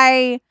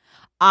 "Hi,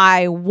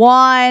 I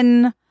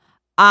won.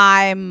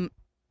 I'm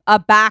a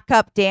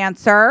backup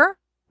dancer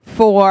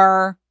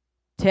for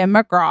Tim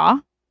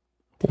McGraw."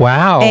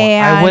 Wow.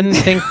 I wouldn't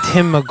think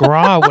Tim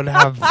McGraw would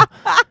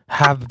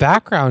have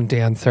background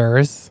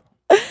dancers.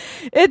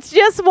 It's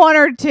just 1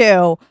 or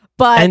 2.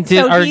 But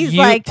Tim, are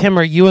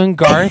you and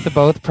Garth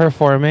both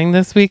performing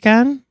this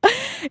weekend?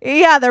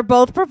 Yeah, they're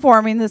both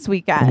performing this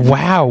weekend.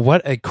 Wow,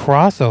 what a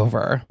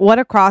crossover. What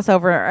a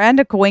crossover and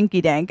a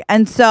coinky dink.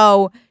 And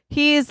so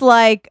he's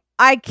like,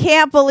 I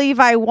can't believe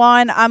I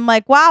won. I'm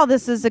like, wow,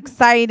 this is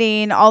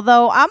exciting.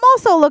 Although I'm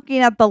also looking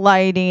at the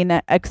lighting,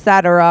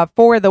 etc.,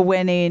 for the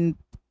winning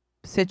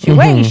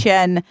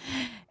situation.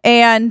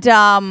 Mm-hmm.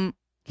 And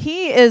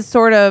he is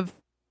sort of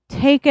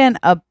taken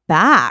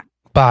aback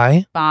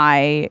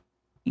by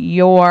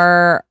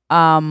your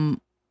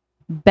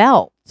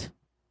belt,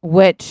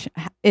 which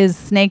is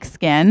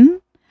snakeskin,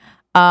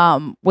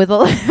 with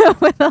a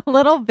with a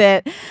little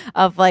bit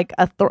of like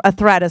a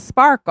thread of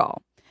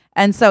sparkle.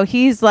 And so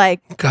he's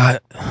like, God,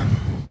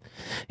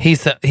 he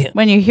said,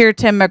 when you hear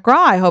Tim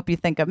McGraw, I hope you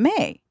think of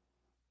me.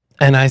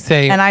 and I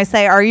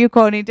say, Are you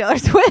quoting Taylor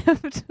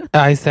Swift?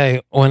 I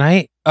say,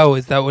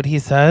 is that what he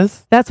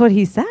says? That's what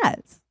he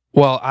says.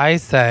 Well, I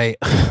say,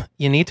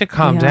 you need to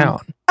calm down.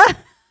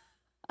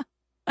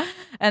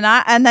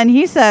 And then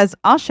he says,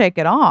 I'll shake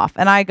it off.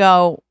 And I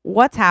go,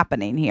 what's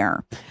happening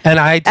here? And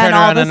I turn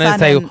around and I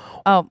say,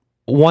 oh,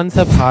 once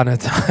upon a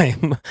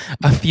time,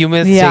 a few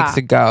mistakes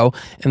ago,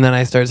 and then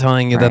I start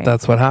telling you that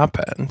that's what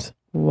happened.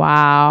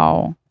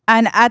 Wow.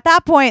 And at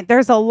that point,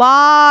 there's a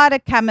lot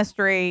of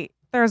chemistry.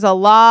 Because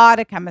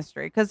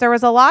there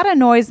was a lot of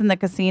noise in the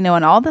casino,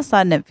 and all of a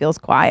sudden it feels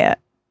quiet.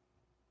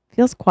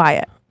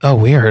 Oh,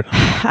 weird.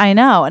 I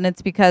know. And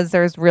it's because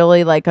there's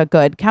really like a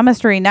good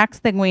chemistry. Next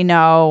thing we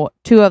know,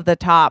 two of the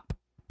top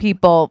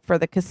people for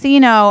the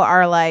casino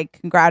are like,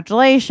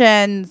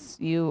 congratulations,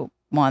 you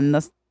won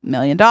this $1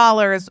 million.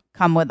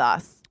 Come with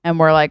us. And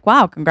we're like,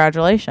 wow,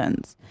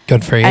 congratulations.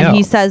 Good for you. And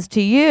he says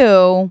to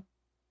you,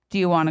 do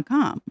you want to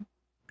come?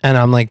 And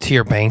I'm like, to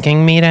your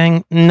banking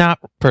meeting? Not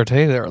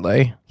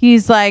particularly.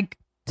 He's like,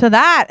 to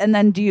that. And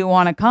then, do you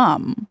want to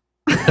come?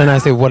 And I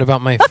say, what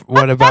about my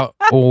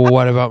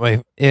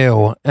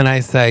ew? And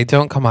I say,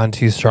 don't come on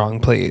too strong,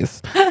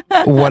 please.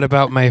 What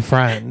about my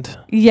friend?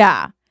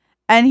 Yeah.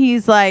 And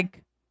he's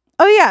like,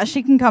 oh yeah,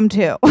 she can come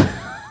too.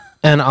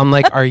 And I'm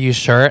like, are you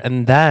sure?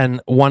 And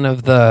then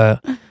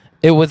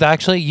it was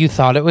actually, you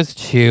thought it was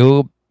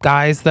two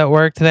guys that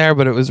worked there,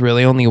 but it was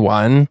really only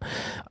one.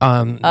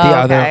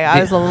 I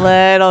was a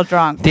little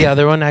drunk. The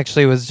other one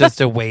actually was just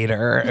a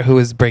waiter who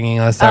was bringing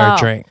us our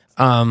drink.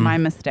 My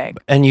mistake.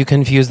 And you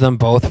confused them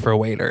both for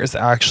waiters,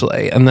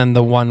 actually. And then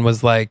the one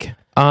was like,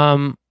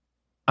 I'm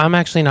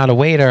actually not a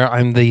waiter.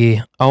 I'm the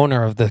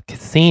owner of the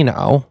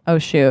casino. Oh,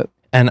 shoot.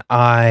 And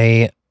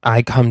I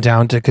come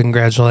down to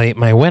congratulate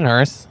my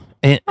winners.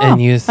 And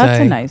you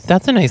say,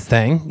 that's a nice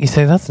thing. You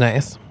say, that's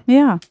nice.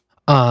 Yeah.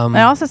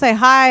 I also say,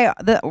 hi,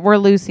 we're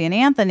Lucy and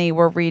Anthony.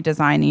 We're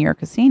redesigning your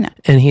casino.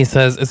 And he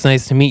says, it's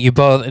nice to meet you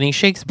both. And he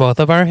shakes both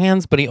of our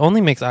hands, but he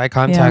only makes eye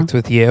contact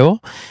with you.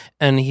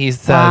 And he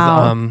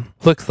says,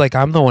 looks like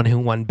I'm the one who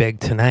won big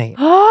tonight.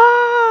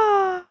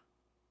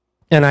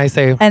 And I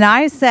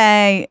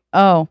say,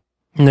 oh.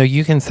 No,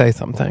 you can say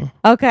something.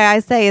 Okay, I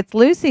say, it's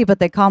Lucy, but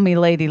they call me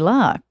Lady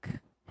Luck.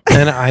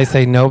 And I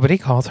say, nobody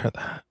calls her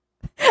that.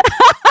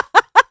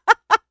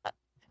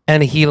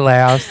 And he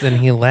laughs and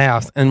he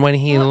laughs. And when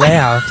he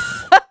laughs,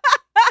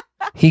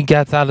 he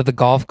gets out of the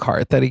golf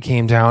cart that he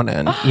came down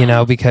in,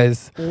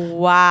 because...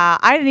 Wow.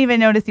 I didn't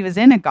even notice he was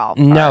in a golf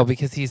cart. No,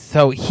 because he's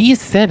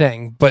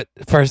sitting, but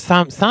for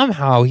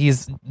somehow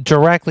he's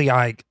directly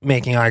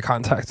making eye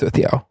contact with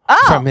you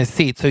from his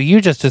seat. So you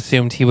just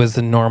assumed he was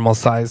a normal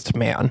sized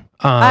man.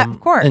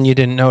 Of course. And you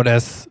didn't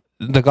notice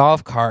the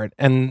golf cart,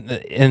 and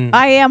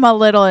I am a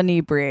little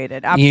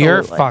inebriated. Absolutely.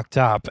 You're fucked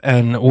up,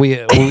 and we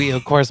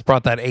of course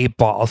brought that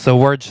 8-ball, so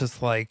we're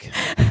just like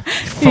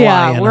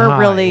flying we're high.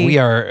 really we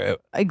are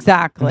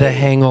exactly the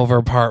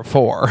Hangover Part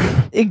 4.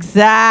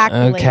 Exactly.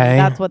 Okay,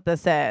 that's what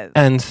this is.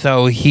 And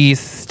so he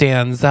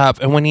stands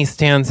up, and when he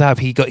stands up,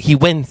 he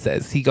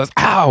winces. He goes,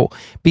 "Ow!"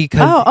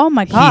 Because oh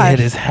my God, he hit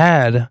his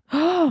head.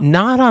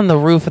 Not on the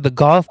roof of the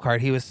golf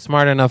cart. He was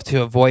smart enough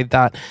to avoid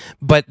that,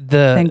 but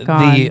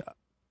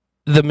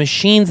the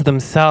machines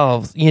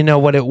themselves,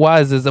 what it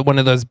was is one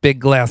of those big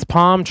glass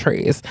palm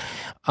trees.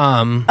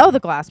 The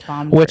glass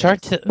palm trees.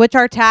 Which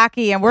are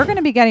tacky, and we're going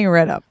to be getting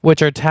rid of.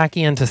 Which are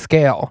tacky and to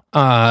scale.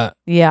 To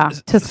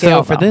scale.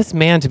 So for this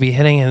man to be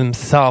hitting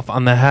himself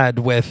on the head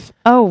with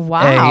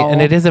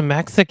and it is a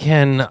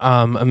Mexican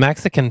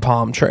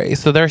palm tree.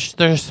 So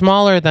they're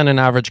smaller than an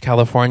average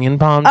Californian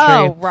palm tree.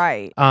 Oh,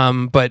 right.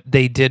 But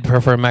they did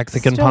prefer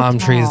Mexican Still palm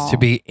tall. trees to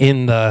be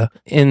in the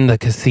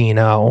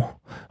casino.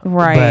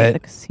 Right, but the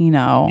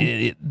casino.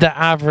 The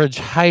average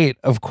height,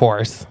 of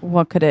course,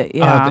 what could it?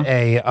 Yeah, of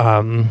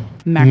a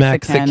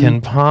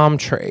Mexican palm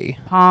tree.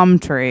 Palm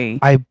tree.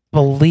 I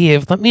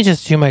believe. Let me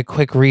just do my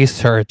quick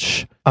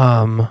research.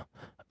 I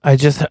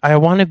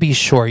want to be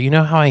sure. You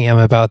know how I am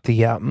about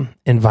the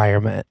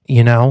environment.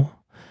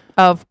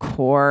 Of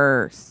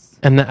course.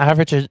 And the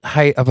average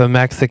height of a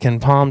Mexican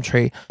palm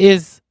tree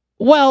is.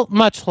 Well,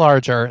 much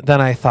larger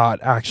than I thought,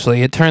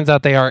 actually. It turns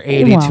out they are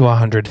 80 to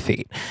 100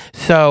 feet.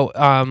 So,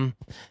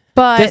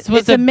 but this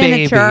was a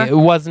miniature. baby. It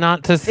was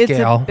not to scale.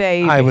 It's a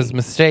baby. I was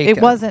mistaken.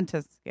 It wasn't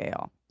to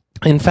scale.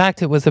 In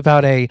fact, it was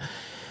about a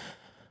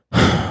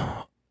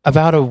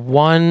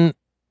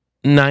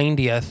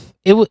 1/90th.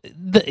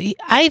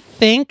 I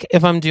think,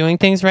 if I'm doing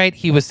things right,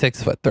 he was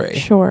 6'3".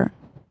 Sure.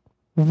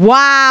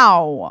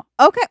 Wow.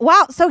 Okay.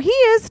 Wow. So he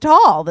is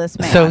tall, this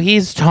man. So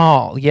he's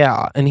tall,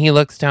 yeah. And he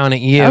looks down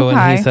at you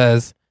and he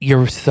says,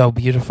 "You're so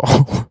beautiful."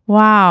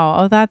 Wow.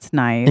 Oh, that's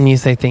nice. And you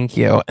say, "Thank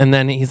you." And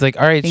then he's like,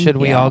 "All right, should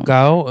we all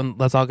go? And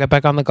let's all get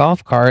back on the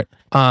golf cart."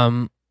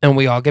 And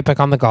we all get back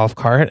on the golf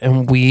cart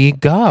and we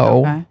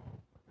go.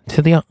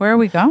 Where are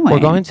we going? We're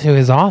going to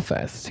his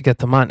office to get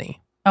the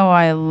money. Oh,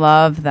 I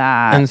love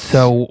that. And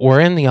so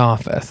we're in the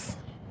office.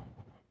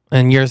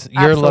 And you're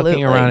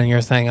looking around and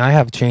you're saying, I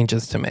have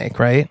changes to make,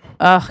 right?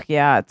 Ugh,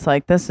 yeah. It's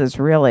like,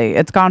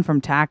 it's gone from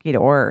tacky to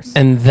worse.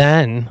 And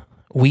then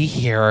we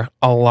hear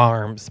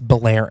alarms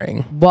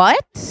blaring.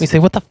 What? We say,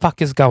 what the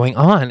fuck is going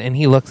on? And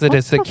he looks at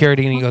his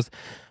security and he goes,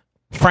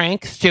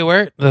 Frank,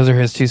 Stewart, those are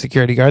his two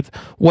security guards.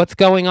 What's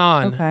going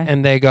on? Okay.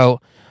 And they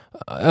go,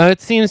 it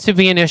seems to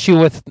be an issue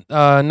with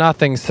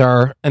nothing,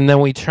 sir. And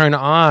then we turn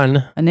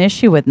on. An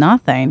issue with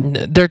nothing?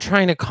 They're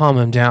trying to calm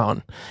him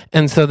down.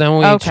 And so then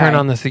we turn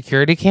on the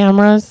security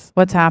cameras.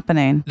 What's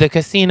happening? The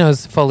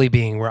casino's fully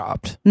being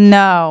robbed.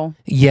 No.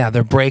 Yeah,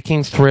 they're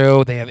breaking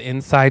through. They have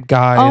inside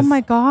guys. Oh,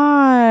 my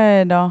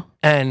God.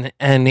 And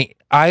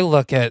I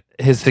look at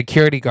his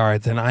security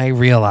guards and I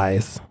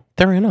realize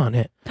they're in on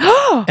it.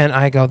 And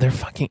I go,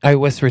 I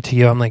whisper to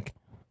you, I'm like,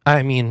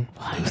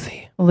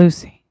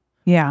 Lucy.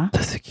 Yeah.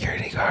 The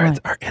security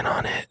guards are in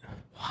on it.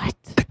 What?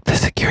 The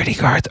security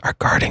guards are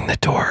guarding the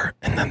door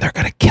and then they're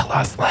going to kill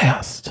us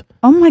last.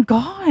 Oh my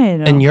God.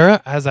 And you're,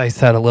 as I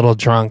said, a little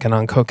drunk and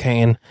on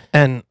cocaine.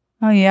 And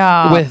oh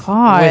yeah,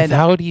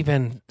 without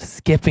even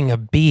skipping a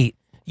beat,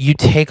 you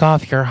take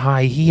off your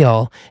high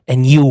heel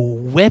and you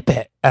whip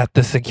it at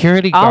the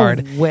security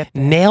guard,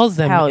 nails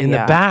him in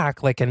the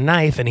back like a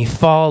knife, and he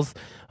falls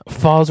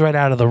right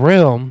out of the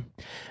room.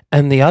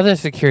 And the other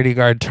security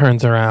guard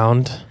turns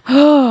around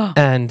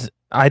and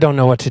I don't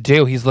know what to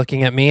do. He's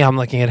looking at me. I'm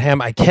looking at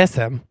him. I kiss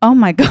him. Oh,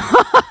 my God.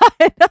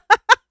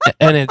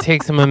 And it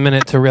takes him a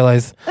minute to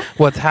realize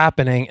what's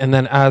happening. And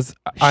then as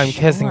I'm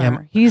kissing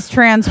him, he's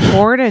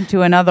transported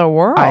to another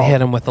world. I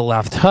hit him with the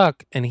left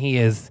hook and he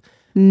is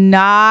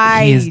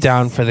nice. He's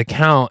down for the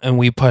count and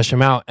we push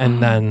him out.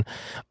 And then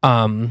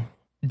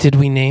did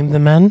we name the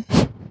men?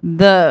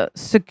 The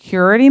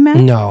security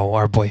men? No,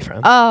 our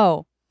boyfriend.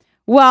 Oh.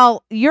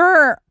 Well,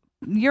 your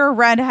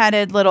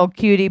redheaded little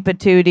cutie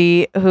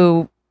patootie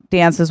who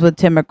dances with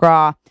Tim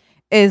McGraw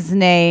is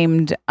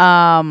named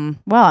I'm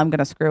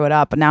gonna screw it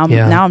up, but now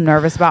I'm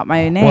nervous about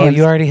my name. Well,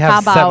 you already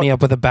have set me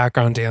up with a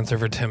background dancer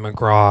for Tim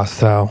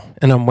McGraw,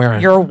 and I'm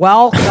wearing. You're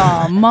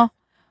welcome.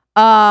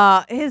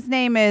 His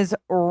name is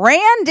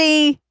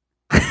Randy.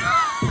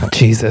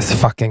 Jesus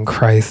fucking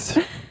Christ.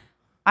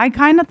 I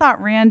kind of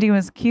thought Randy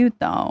was cute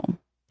though.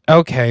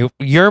 Okay,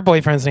 your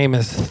boyfriend's name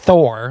is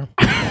Thor.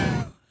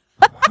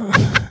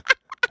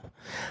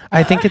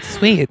 I think it's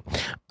sweet.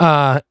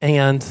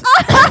 And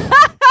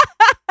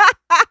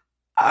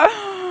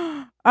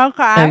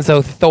okay. And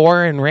so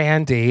Thor and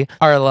Randy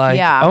are like,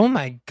 oh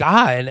my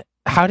God,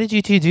 how did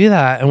you two do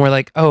that? And we're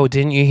like, oh,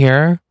 didn't you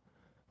hear?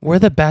 We're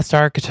the best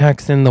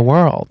architects in the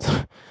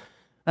world.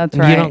 That's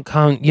right.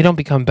 You don't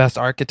become best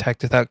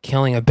architect without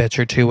killing a bitch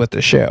or two with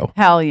the shoe.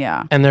 Hell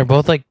yeah. And they're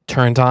both like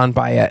turned on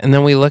by it. And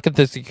then we look at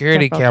the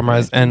security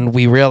cameras and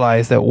we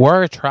realize that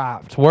we're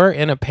trapped. We're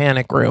in a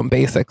panic room,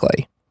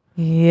 basically.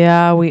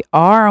 Yeah, we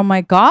are. Oh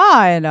my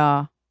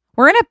God.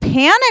 We're in a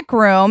panic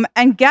room.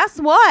 And guess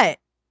what?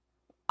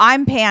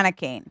 I'm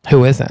panicking.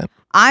 Who isn't?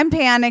 I'm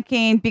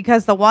panicking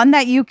because the one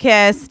that you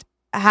kissed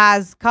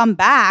has come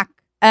back.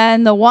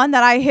 And the one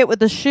that I hit with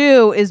the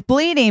shoe is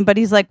bleeding, but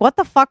he's like, what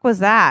the fuck was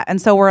that?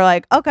 And so we're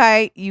like,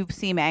 okay, you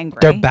seem angry.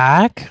 They're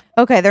back?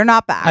 Okay, they're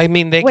not back. I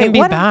mean, they can be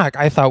back.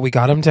 I thought we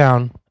got him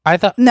down. I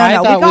thought we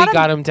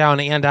got him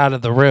down and out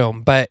of the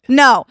room, but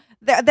no,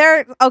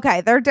 they're okay.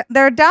 They're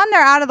down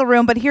there out of the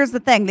room. But here's the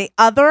thing: the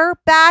other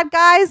bad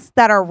guys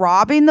that are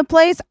robbing the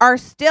place are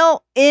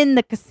still in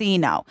the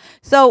casino.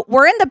 So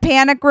we're in the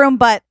panic room.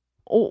 But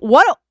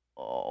what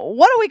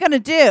are we gonna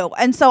do?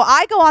 And so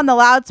I go on the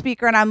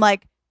loudspeaker and I'm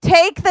like,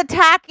 take the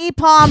tacky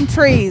palm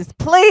trees,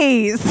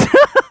 please.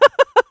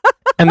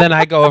 And then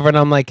I go over and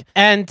I'm like,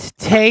 and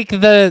take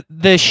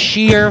the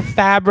sheer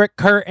fabric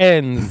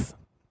curtains.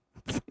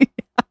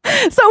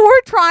 So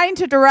we're trying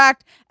to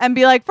direct and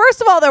be like, first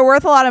of all, they're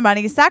worth a lot of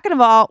money. Second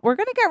of all, we're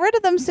going to get rid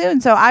of them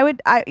soon. So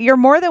you're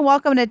more than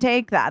welcome to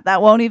take that.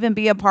 That won't even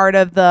be a part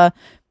of the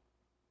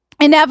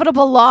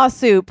inevitable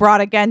lawsuit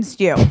brought against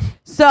you.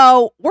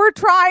 So we're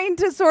trying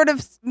to sort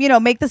of,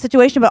 make the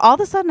situation. But all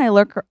of a sudden I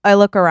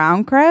look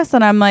around, Chris,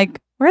 and I'm like,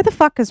 where the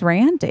fuck is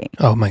Randy?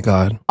 Oh my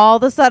God. All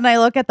of a sudden I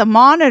look at the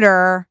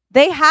monitor.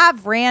 They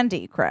have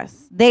Randy,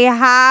 Chris. They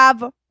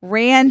have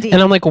Randy.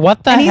 And I'm like,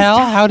 what the hell?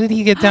 How did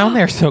he get down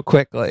there so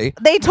quickly?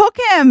 They took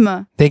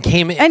him. They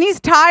came in. And he's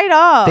tied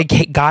up.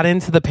 They got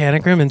into the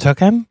panic room and took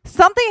him?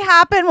 Something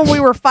happened when we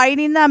were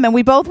fighting them and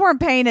we both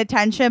weren't paying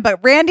attention,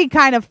 but Randy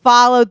kind of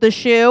followed the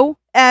shoe.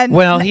 And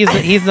well,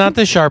 he's not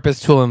the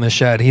sharpest tool in the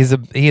shed. He's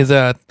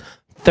a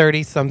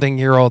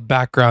 30-something-year-old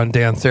background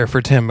dancer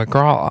for Tim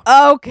McGraw.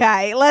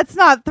 Okay, let's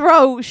not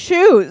throw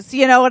shoes,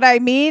 you know what I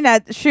mean,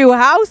 at shoe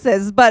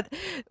houses, but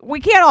we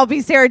can't all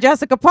be Sarah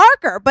Jessica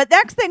Parker. But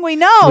next thing we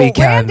know,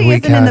 Randy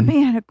isn't in the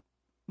panic.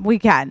 We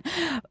can.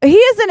 He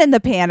isn't in the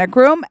panic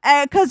room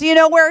because you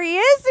know where he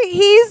is?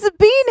 He's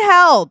being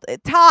held,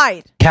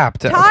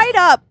 captive, tied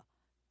up,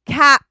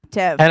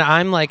 captive. And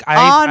I'm like,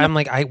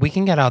 we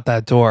can get out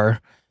that door.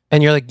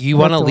 And you're like, you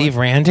want to leave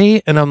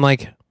Randy? And I'm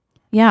like,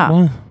 Yeah.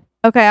 What?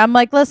 Okay, I'm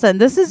like, listen,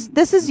 this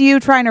is you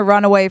trying to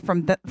run away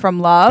from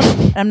love.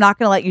 And I'm not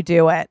going to let you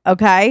do it,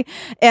 okay?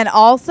 And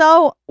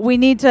also, we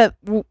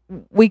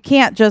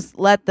can't just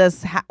let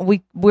this.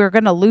 We're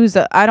going to lose.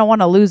 I don't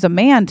want to lose a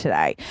man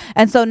today.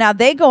 And so now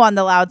they go on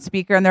the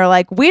loudspeaker and they're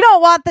like, we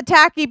don't want the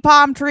tacky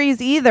palm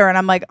trees either. And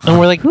I'm like, and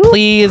we're like,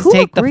 please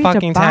take the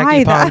fucking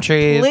tacky palm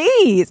trees,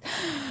 please.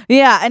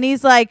 Yeah, and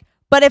he's like,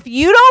 but if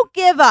you don't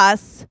give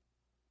us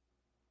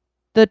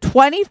the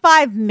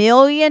 $25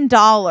 million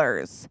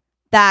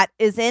that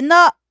is in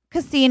the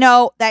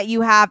casino that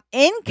you have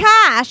in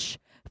cash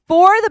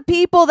for the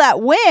people that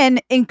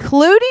win,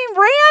 including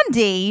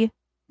Randy,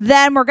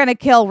 then we're going to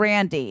kill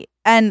Randy.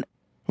 And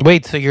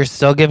wait, so you're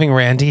still giving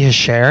Randy his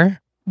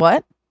share?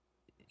 What?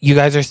 You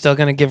guys are still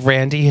going to give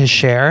Randy his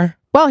share?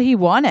 Well, he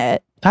won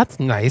it. That's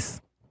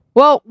nice.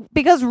 Well,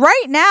 because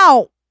right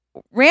now,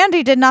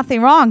 Randy did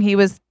nothing wrong. He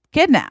was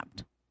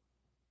kidnapped.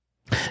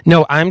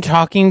 No, I'm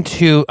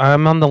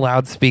on the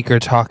loudspeaker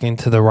talking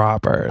to the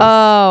robbers.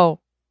 Oh,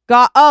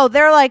 God. Oh,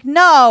 they're like,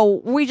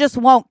 no, we just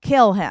won't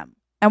kill him.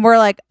 And we're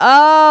like,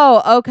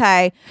 oh,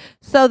 okay.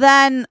 So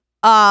then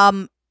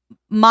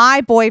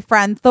my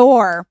boyfriend,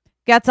 Thor,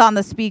 gets on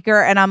the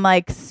speaker and I'm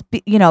like,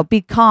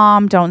 be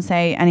calm. Don't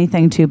say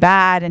anything too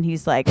bad. And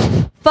he's like,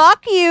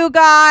 fuck you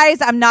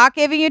guys. I'm not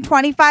giving you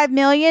 $25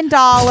 million.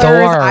 Thor.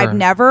 I've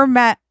never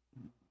met.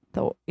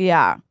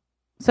 Yeah.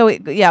 So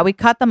we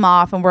cut them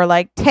off and we're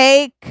like,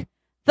 take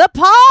the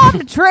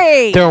palm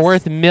tree. They're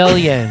worth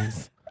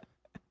millions.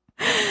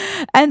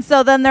 And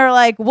so then they're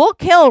like, we'll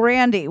kill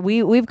Randy.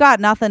 We've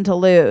got nothing to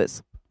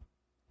lose.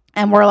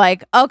 And we're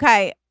like,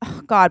 okay,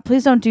 oh God,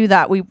 please don't do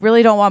that. We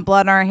really don't want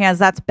blood on our hands.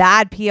 That's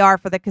bad PR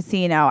for the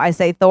casino. I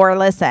say, Thor,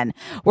 listen,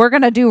 we're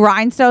going to do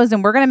rhinestones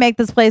and we're going to make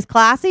this place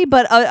classy.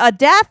 But a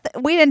death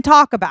we didn't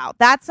talk about.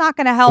 That's not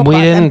going to help us.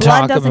 And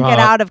blood doesn't get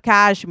out of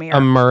Kashmir.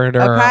 A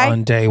murder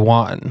on day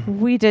one.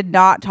 We did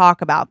not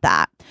talk about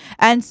that.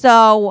 And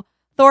so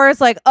Thor's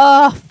like,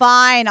 oh,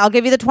 fine. I'll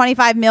give you the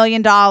 $25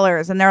 million.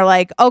 And they're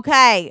like,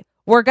 okay,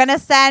 we're going to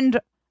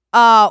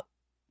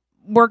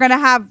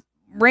have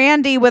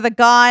Randy with a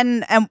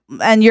gun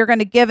and you're going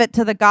to give it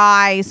to the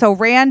guy. So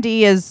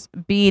Randy is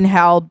being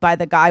held by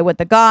the guy with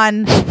the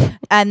gun.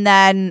 And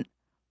then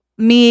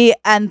me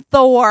and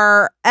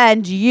Thor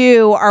and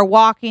you are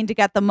walking to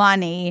get the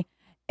money.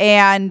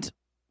 And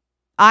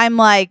I'm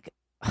like,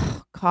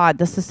 oh, God,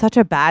 this is such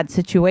a bad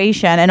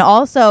situation. And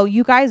also,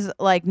 you guys,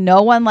 like,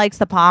 no one likes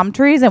the palm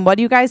trees. And what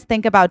do you guys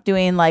think about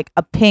doing like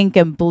a pink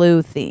and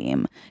blue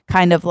theme?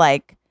 Kind of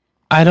like.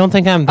 I don't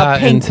think I'm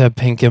that into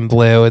pink and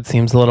blue. It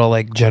seems a little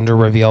like gender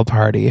reveal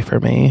party for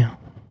me.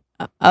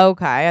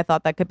 Okay, I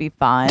thought that could be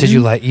fun. Did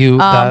you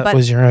that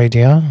was your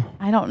idea?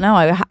 I don't know.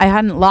 I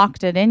hadn't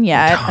locked it in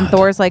yet. God. And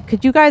Thor's like,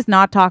 could you guys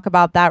not talk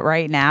about that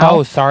right now?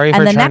 Oh, sorry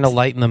for trying to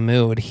lighten the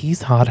mood.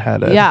 He's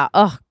hot-headed. Yeah.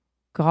 Oh,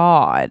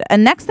 God.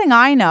 And next thing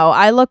I know,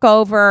 I look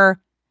over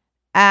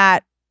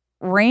at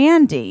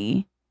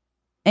Randy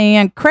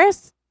and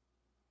Chris,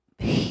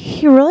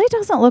 he really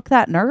doesn't look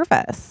that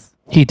nervous.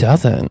 He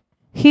doesn't.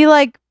 He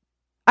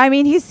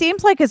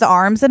seems like his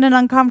arm's in an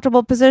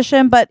uncomfortable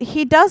position, but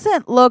he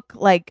doesn't look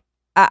like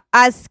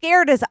as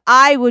scared as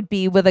I would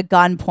be with a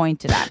gun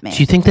pointed at me. Do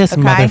you think this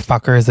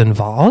motherfucker is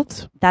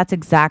involved? That's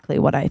exactly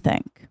what I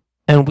think.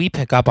 And we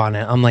pick up on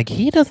it. I'm like,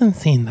 he doesn't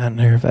seem that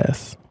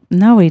nervous.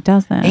 No, he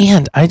doesn't.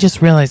 And I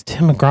just realized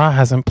Tim McGraw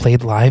hasn't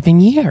played live in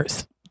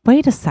years.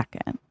 Wait a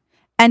second.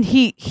 And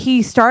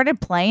he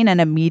started playing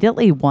and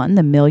immediately won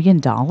the $1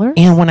 million?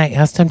 And when I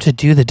asked him to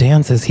do the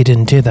dances, he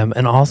didn't do them.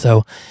 And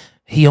also,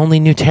 he only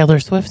knew Taylor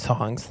Swift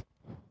songs.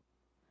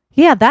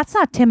 Yeah, that's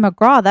not Tim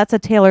McGraw. That's a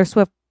Taylor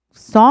Swift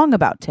song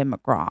about Tim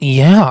McGraw.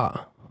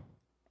 Yeah.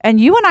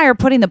 And you and I are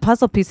putting the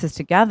puzzle pieces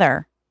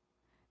together.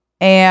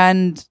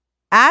 And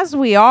as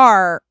we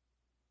are,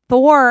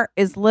 Thor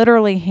is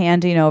literally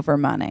handing over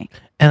money.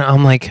 And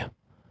I'm like,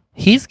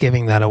 he's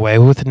giving that away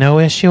with no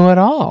issue at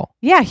all.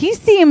 Yeah, he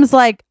seems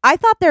like, I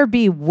thought there'd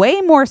be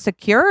way more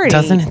security.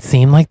 Doesn't it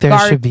seem like there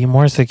should be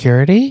more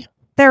security?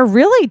 They're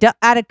really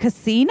at a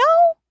casino?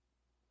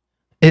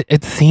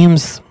 It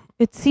seems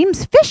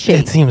fishy.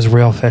 It seems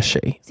real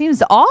fishy.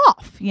 Seems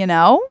off, you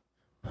know?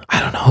 I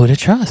don't know who to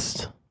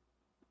trust.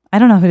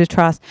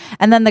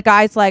 And then the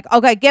guy's like,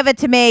 okay, give it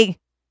to me.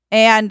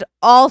 And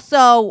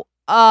also,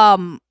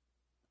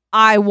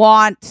 I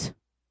want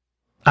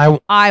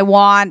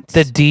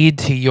the deed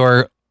to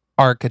your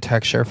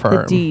architecture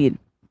firm. The deed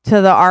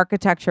to the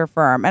architecture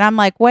firm. And I'm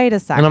like, wait a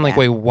second. And I'm like,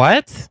 wait,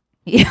 what?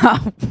 Yeah.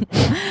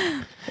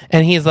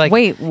 And he's like,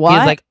 wait, what?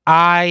 He's like,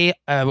 I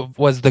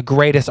was the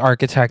greatest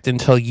architect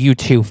until you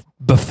two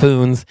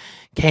buffoons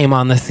came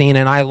on the scene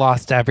and I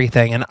lost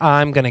everything and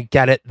I'm going to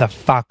get it the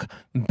fuck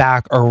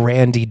back or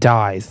Randy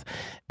dies.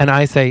 And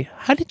I say,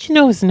 how did you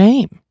know his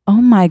name?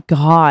 Oh my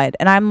God.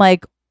 And I'm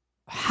like,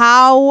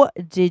 how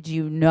did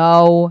you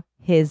know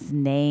his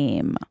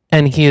name?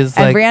 And he's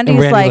like, and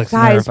Randy's like,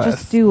 guys, nervous.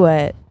 Just do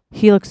it.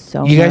 He looks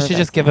so You guys should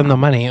just give him the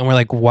money. And we're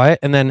like, what?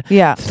 And then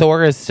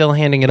Thor is still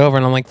handing it over.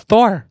 And I'm like,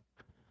 Thor,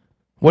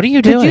 What are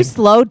you Could doing? you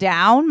slow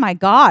down? My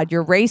God,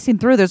 you're racing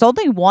through. There's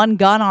only one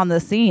gun on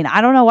the scene.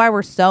 I don't know why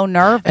we're so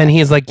nervous. And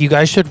he's like, you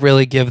guys should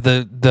really give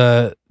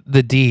the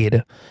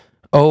deed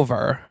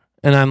over.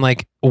 And I'm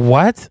like,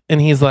 what?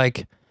 And he's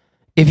like,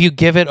 if you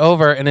give it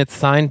over and it's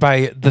signed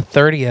by the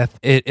 30th,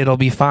 it'll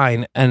be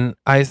fine. And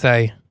I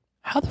say,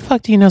 how the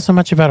fuck do you know so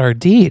much about our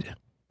deed,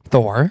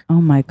 Thor? Oh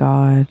my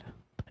God.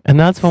 And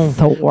that's when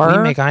Thor?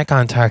 we make eye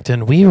contact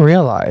and we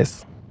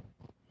realize,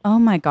 oh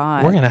my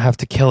God, we're going to have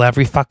to kill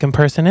every fucking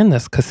person in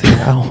this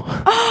casino.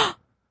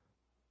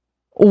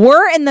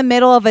 We're in the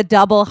middle of a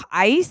double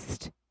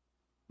heist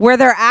where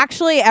they're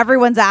actually,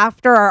 everyone's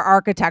after our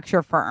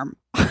architecture firm.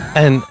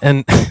 and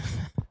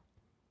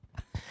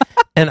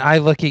and I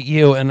look at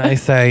you and I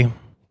say,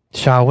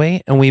 shall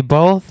we? And we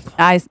both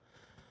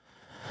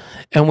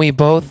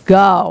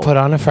go. put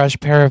on a fresh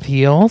pair of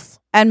heels.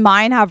 And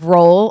mine have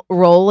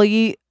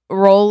rollies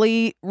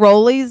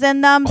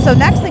in them. So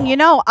next thing you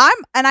know,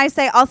 I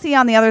say, I'll see you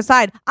on the other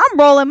side. I'm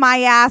rolling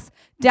my ass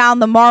down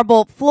the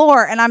marble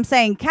floor and I'm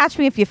saying, catch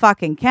me if you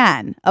fucking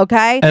can.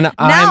 Okay. And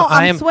now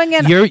I'm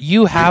swinging.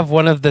 You have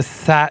one of the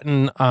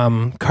satin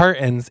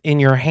curtains in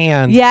your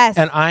hand. Yes.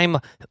 And I'm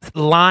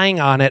lying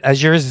on it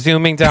as you're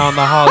zooming down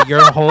the hall.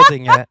 You're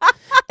holding it.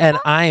 And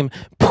I'm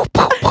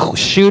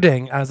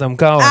shooting as I'm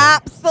going.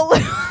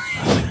 Absolutely.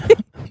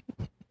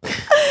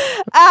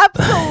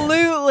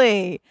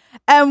 Absolutely.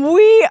 And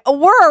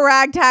we're a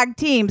ragtag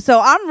team. So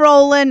I'm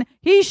rolling,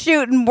 he's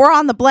shooting, we're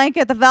on the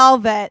blanket, the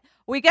velvet.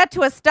 We get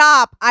to a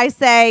stop. I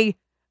say,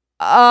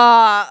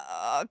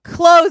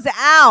 close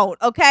out.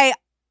 Okay.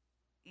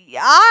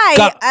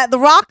 At the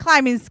rock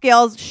climbing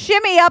skills,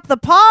 shimmy up the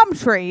palm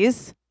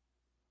trees.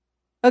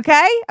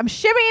 Okay. I'm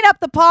shimmying up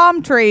the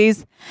palm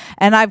trees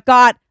and I've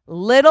got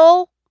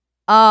little,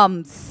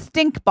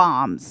 stink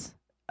bombs.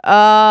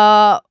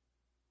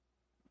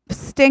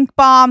 Stink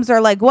bombs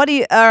or like, what do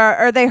you,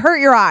 or they hurt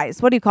your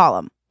eyes. What do you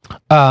call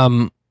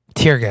them?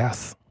 Tear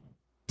gas.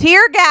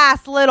 Tear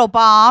gas little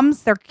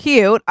bombs. They're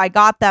cute. I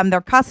got them.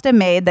 They're custom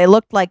made. They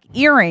looked like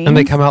earrings. And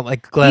they come out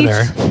like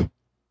glitter.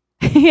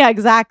 Yeah,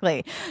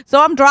 exactly.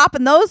 So I'm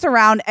dropping those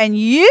around and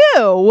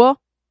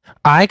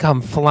I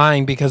come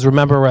flying because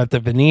remember we're at the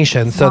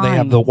Venetian, so they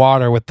have the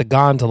water with the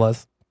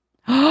gondolas.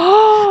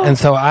 And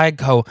so I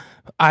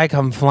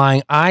come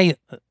flying. I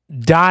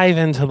dive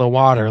into the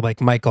water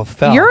like Michael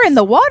Phelps. You're in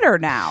the water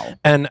now.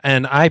 And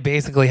I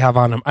basically have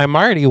on I'm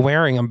already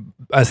wearing an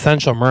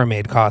essential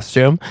mermaid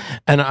costume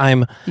and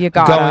I'm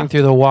going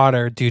through the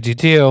water.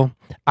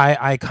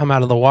 I come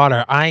out of the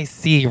water. I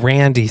see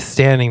Randy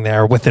standing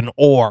there with an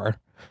oar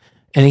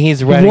and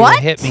he's ready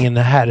to hit me in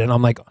the head. And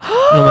I'm like,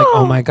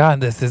 oh my God,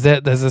 this is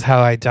it. This is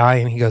how I die.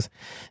 And he goes,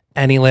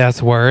 any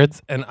last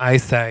words? And I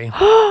say,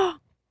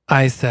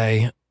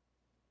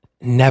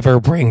 never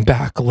bring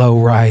back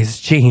low-rise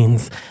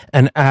jeans.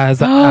 And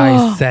as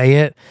I say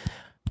it,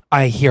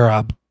 I hear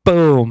a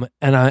boom,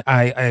 and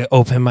I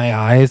open my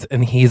eyes,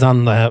 and he's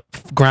on the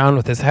ground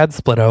with his head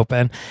split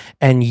open,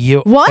 and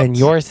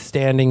you're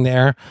standing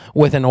there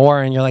with an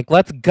oar, and you're like,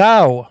 let's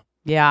go.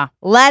 Yeah,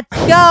 let's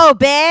go,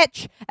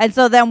 bitch. And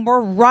so then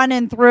we're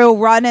running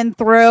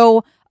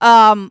through.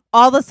 All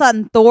of a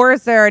sudden,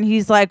 Thor's there, and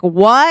he's like,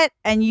 what?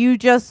 And you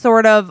just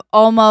sort of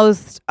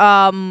almost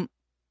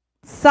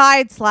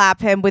side slap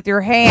him with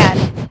your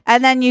hand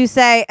and then you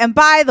say, and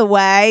by the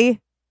way,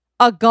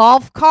 a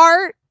golf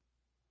cart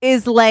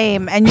is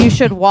lame and you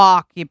should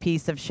walk, you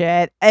piece of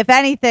shit. If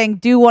anything,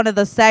 do one of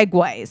the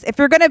segways. If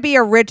you're gonna be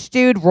a rich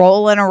dude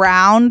rolling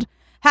around,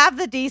 have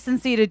the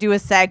decency to do a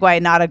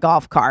Segway, not a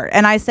golf cart.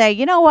 And I say,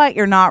 you know what,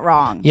 you're not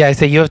wrong. Yeah, I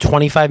say, you have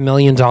 $25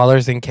 million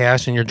in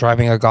cash and you're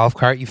driving a golf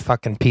cart, you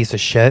fucking piece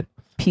of shit.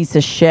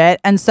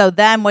 And so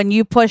then when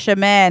you push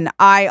him in,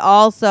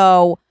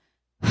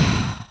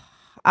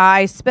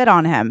 I spit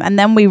on him, and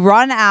then we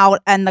run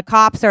out, and the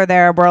cops are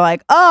there. We're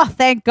like, "Oh,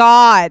 thank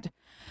God!"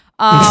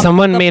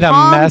 Someone made a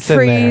mess in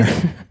there.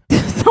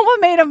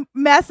 Someone made a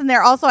mess in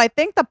there. Also, I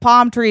think the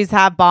palm trees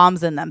have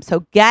bombs in them,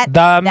 so get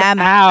them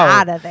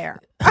out of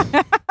there.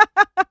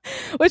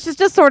 Which is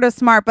just sort of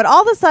smart. But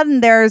all of a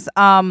sudden, there's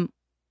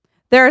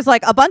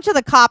like a bunch of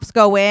the cops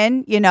go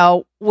in,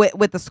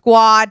 with the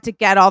squad to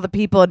get all the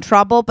people in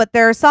trouble. But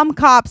there are some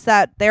cops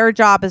that their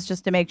job is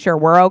just to make sure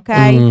we're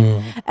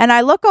okay. And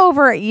I look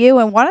over at you,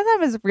 and one of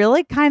them is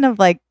really kind of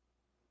like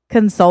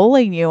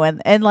consoling you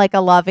in like a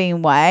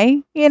loving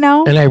way, And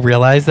I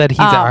realized that he's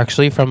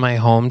actually from my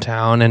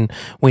hometown, and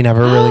we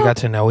never really got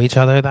to know each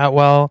other that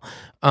well.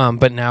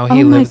 But now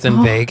he lives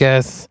in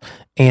Vegas,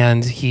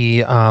 and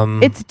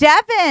it's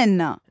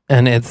Devin.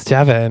 And it's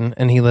Devin,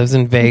 and he lives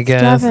in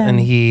Vegas, and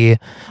he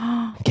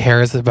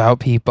cares about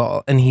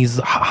people, and he's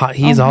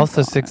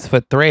also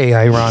 6'3",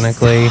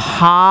 ironically, and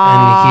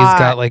he's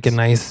got like a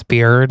nice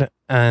beard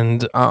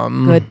and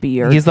good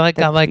beard. He's like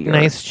got like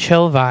nice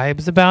chill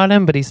vibes about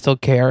him, but he still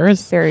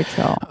cares. Very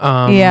chill.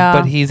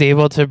 But he's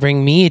able to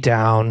bring me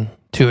down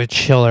to a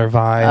chiller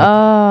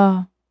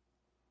vibe.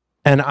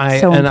 And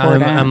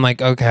I'm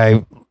like,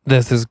 okay,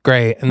 this is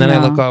great. And then I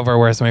look over,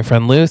 where's my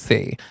friend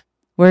Lucy?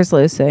 Where's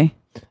Lucy?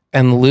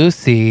 And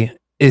Lucy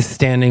is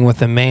standing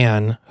with a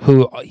man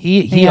who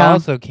he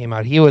also came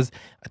out. He was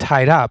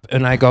tied up,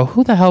 and I go,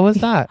 who the hell was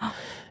that?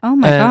 Oh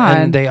my God.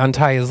 And they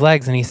untie his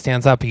legs and he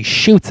stands up. He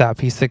shoots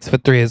up. He's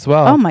 6'3" as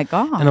well. Oh my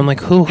God. And I'm like,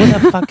 who the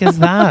fuck is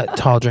that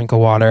tall drink of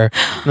water?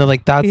 And they're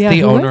like, that's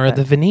the owner of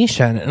the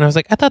Venetian. And I was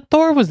like, I thought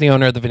Thor was the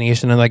owner of the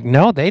Venetian. And like,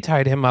 no, they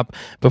tied him up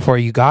before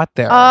you got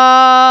there.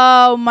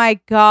 Oh my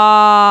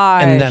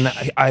God. And then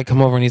I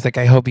come over and he's like,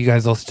 I hope you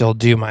guys will still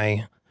do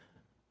my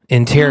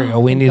interior.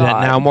 We need it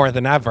now more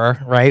than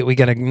ever, right? We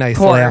get a nice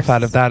laugh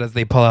out of that as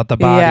they pull out the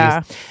bodies.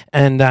 Yeah.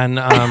 And then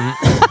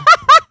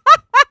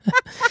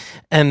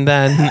and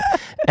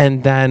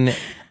then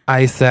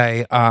I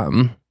say,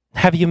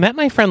 have you met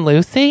my friend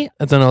Lucy?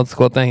 It's an old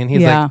school thing. And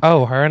he's like,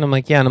 oh, her? And I'm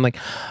like, yeah. And I'm like,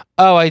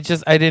 oh, I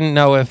didn't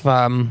know if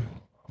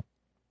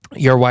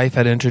your wife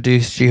had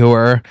introduced you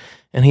or.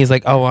 And he's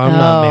like, oh, I'm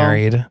not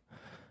married.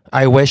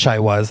 I wish I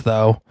was,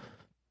 though.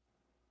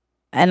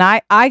 And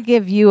I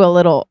give you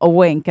a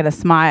wink and a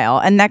smile.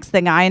 And next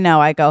thing I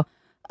know, I go,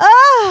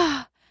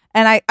 ah.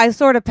 And I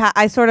sort of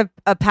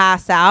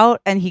pass out,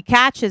 and he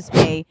catches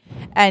me,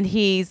 and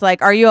he's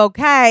like, "Are you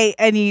okay?"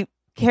 And he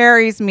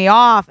carries me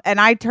off, and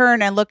I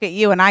turn and look at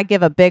you, and I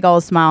give a big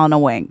old smile and a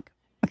wink.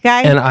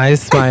 Okay. And I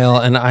smile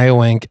and I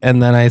wink,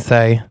 and then I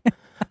say,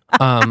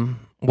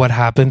 "What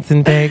happens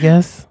in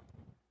Vegas?"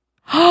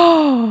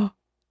 Ooh.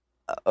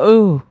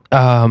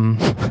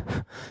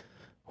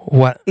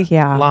 What?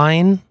 Yeah.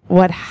 Line?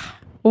 What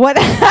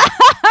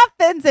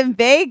happens in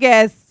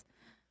Vegas?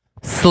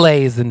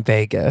 Slays in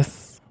Vegas.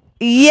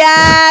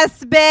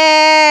 Yes,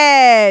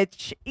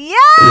 bitch.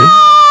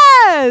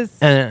 Yes.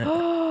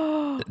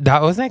 And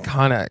that was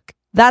iconic.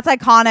 That's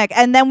iconic.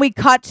 And then we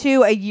cut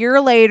to a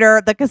year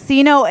later. The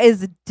casino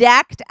is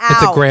decked out.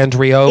 It's a grand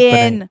reopening.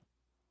 In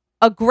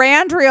a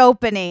grand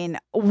reopening.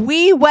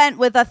 We went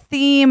with a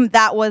theme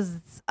that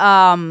was,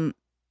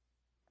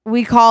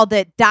 we called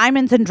it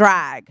Diamonds and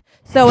Drag.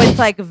 So it's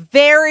like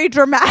very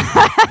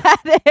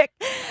dramatic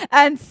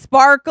and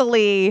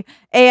sparkly.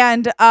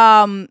 And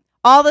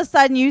all of a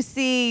sudden you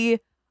see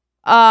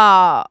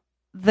the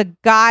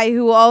guy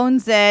who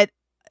owns it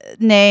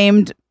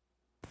named,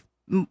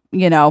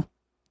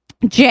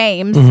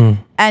 James.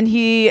 Mm-hmm. And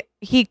he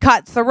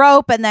cuts the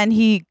rope, and then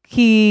he's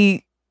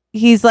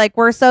like,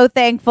 we're so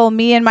thankful,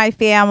 me and my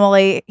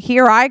family.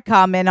 Here I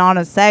come in on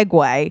a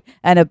Segway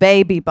and a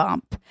baby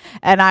bump.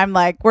 And I'm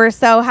like, we're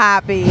so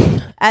happy.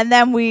 And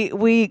then we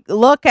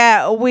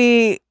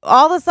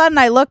all of a sudden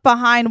I look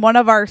behind one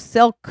of our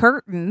silk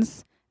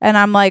curtains, and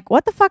I'm like,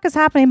 what the fuck is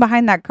happening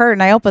behind that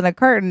curtain? I open the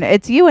curtain.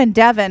 It's you and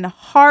Devin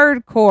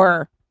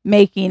hardcore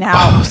making out.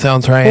 Oh,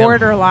 sounds right.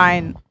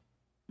 Borderline.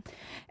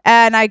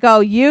 And I go,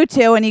 you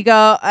two, and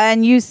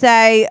you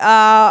say,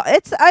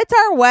 it's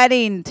our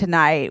wedding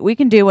tonight. We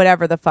can do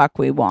whatever the fuck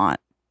we want.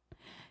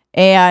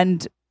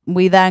 And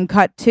we then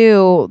cut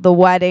to the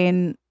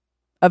wedding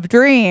of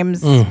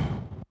dreams.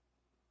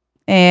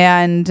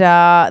 And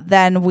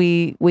then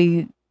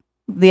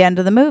the end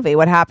of the movie.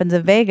 What happens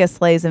in Vegas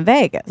stays in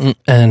Vegas.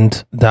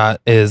 And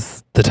that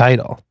is the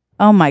title.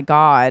 Oh my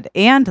God.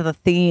 And the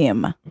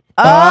theme.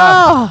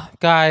 Oh,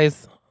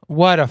 guys,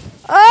 what a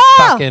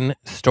fucking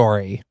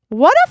story.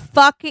 What a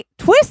fucking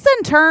twists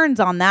and turns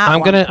on that.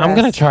 I'm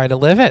gonna try to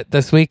live it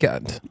this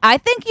weekend. I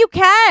think you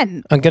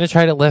can. I'm gonna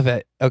try to live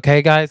it.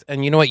 Okay, guys?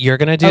 And you know what you're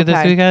gonna do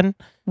this weekend?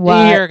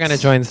 What? You're gonna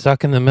join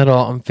Stuck in the Middle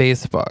on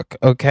Facebook.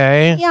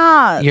 Okay?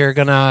 Yeah. You're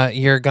gonna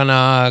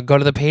go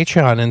to the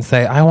Patreon and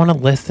say, I want to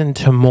listen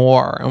to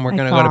more. And we're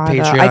gonna go to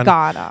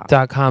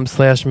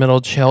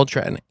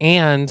patreon.com/middlechildren.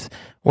 And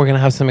we're gonna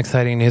have some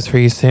exciting news for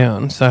you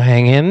soon. So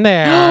hang in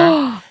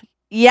there.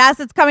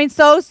 Yes, it's coming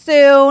so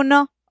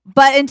soon.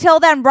 But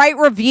until then, write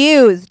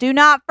reviews. Do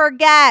not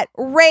forget,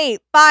 rate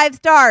 5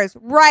 stars,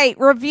 write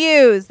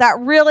reviews that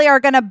really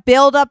are going to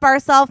build up our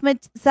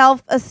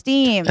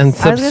self-esteem. And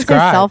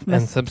subscribe.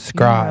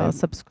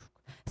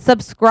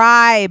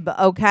 Subscribe,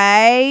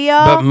 okay?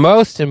 But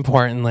most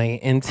importantly,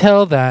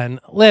 until then,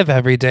 live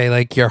every day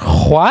like you're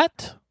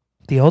what?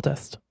 The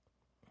oldest.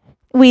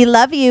 We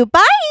love you.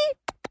 Bye.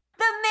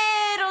 The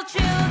Middle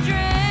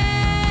Children.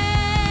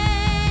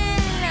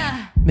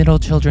 Middle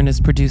Children is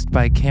produced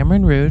by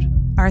Cameron Rood.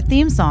 Our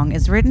theme song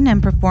is written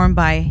and performed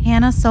by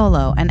Hannah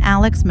Solo and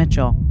Alex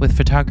Mitchell, with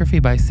photography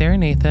by Sarah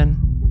Nathan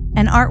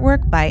and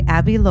artwork by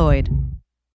Abby Lloyd.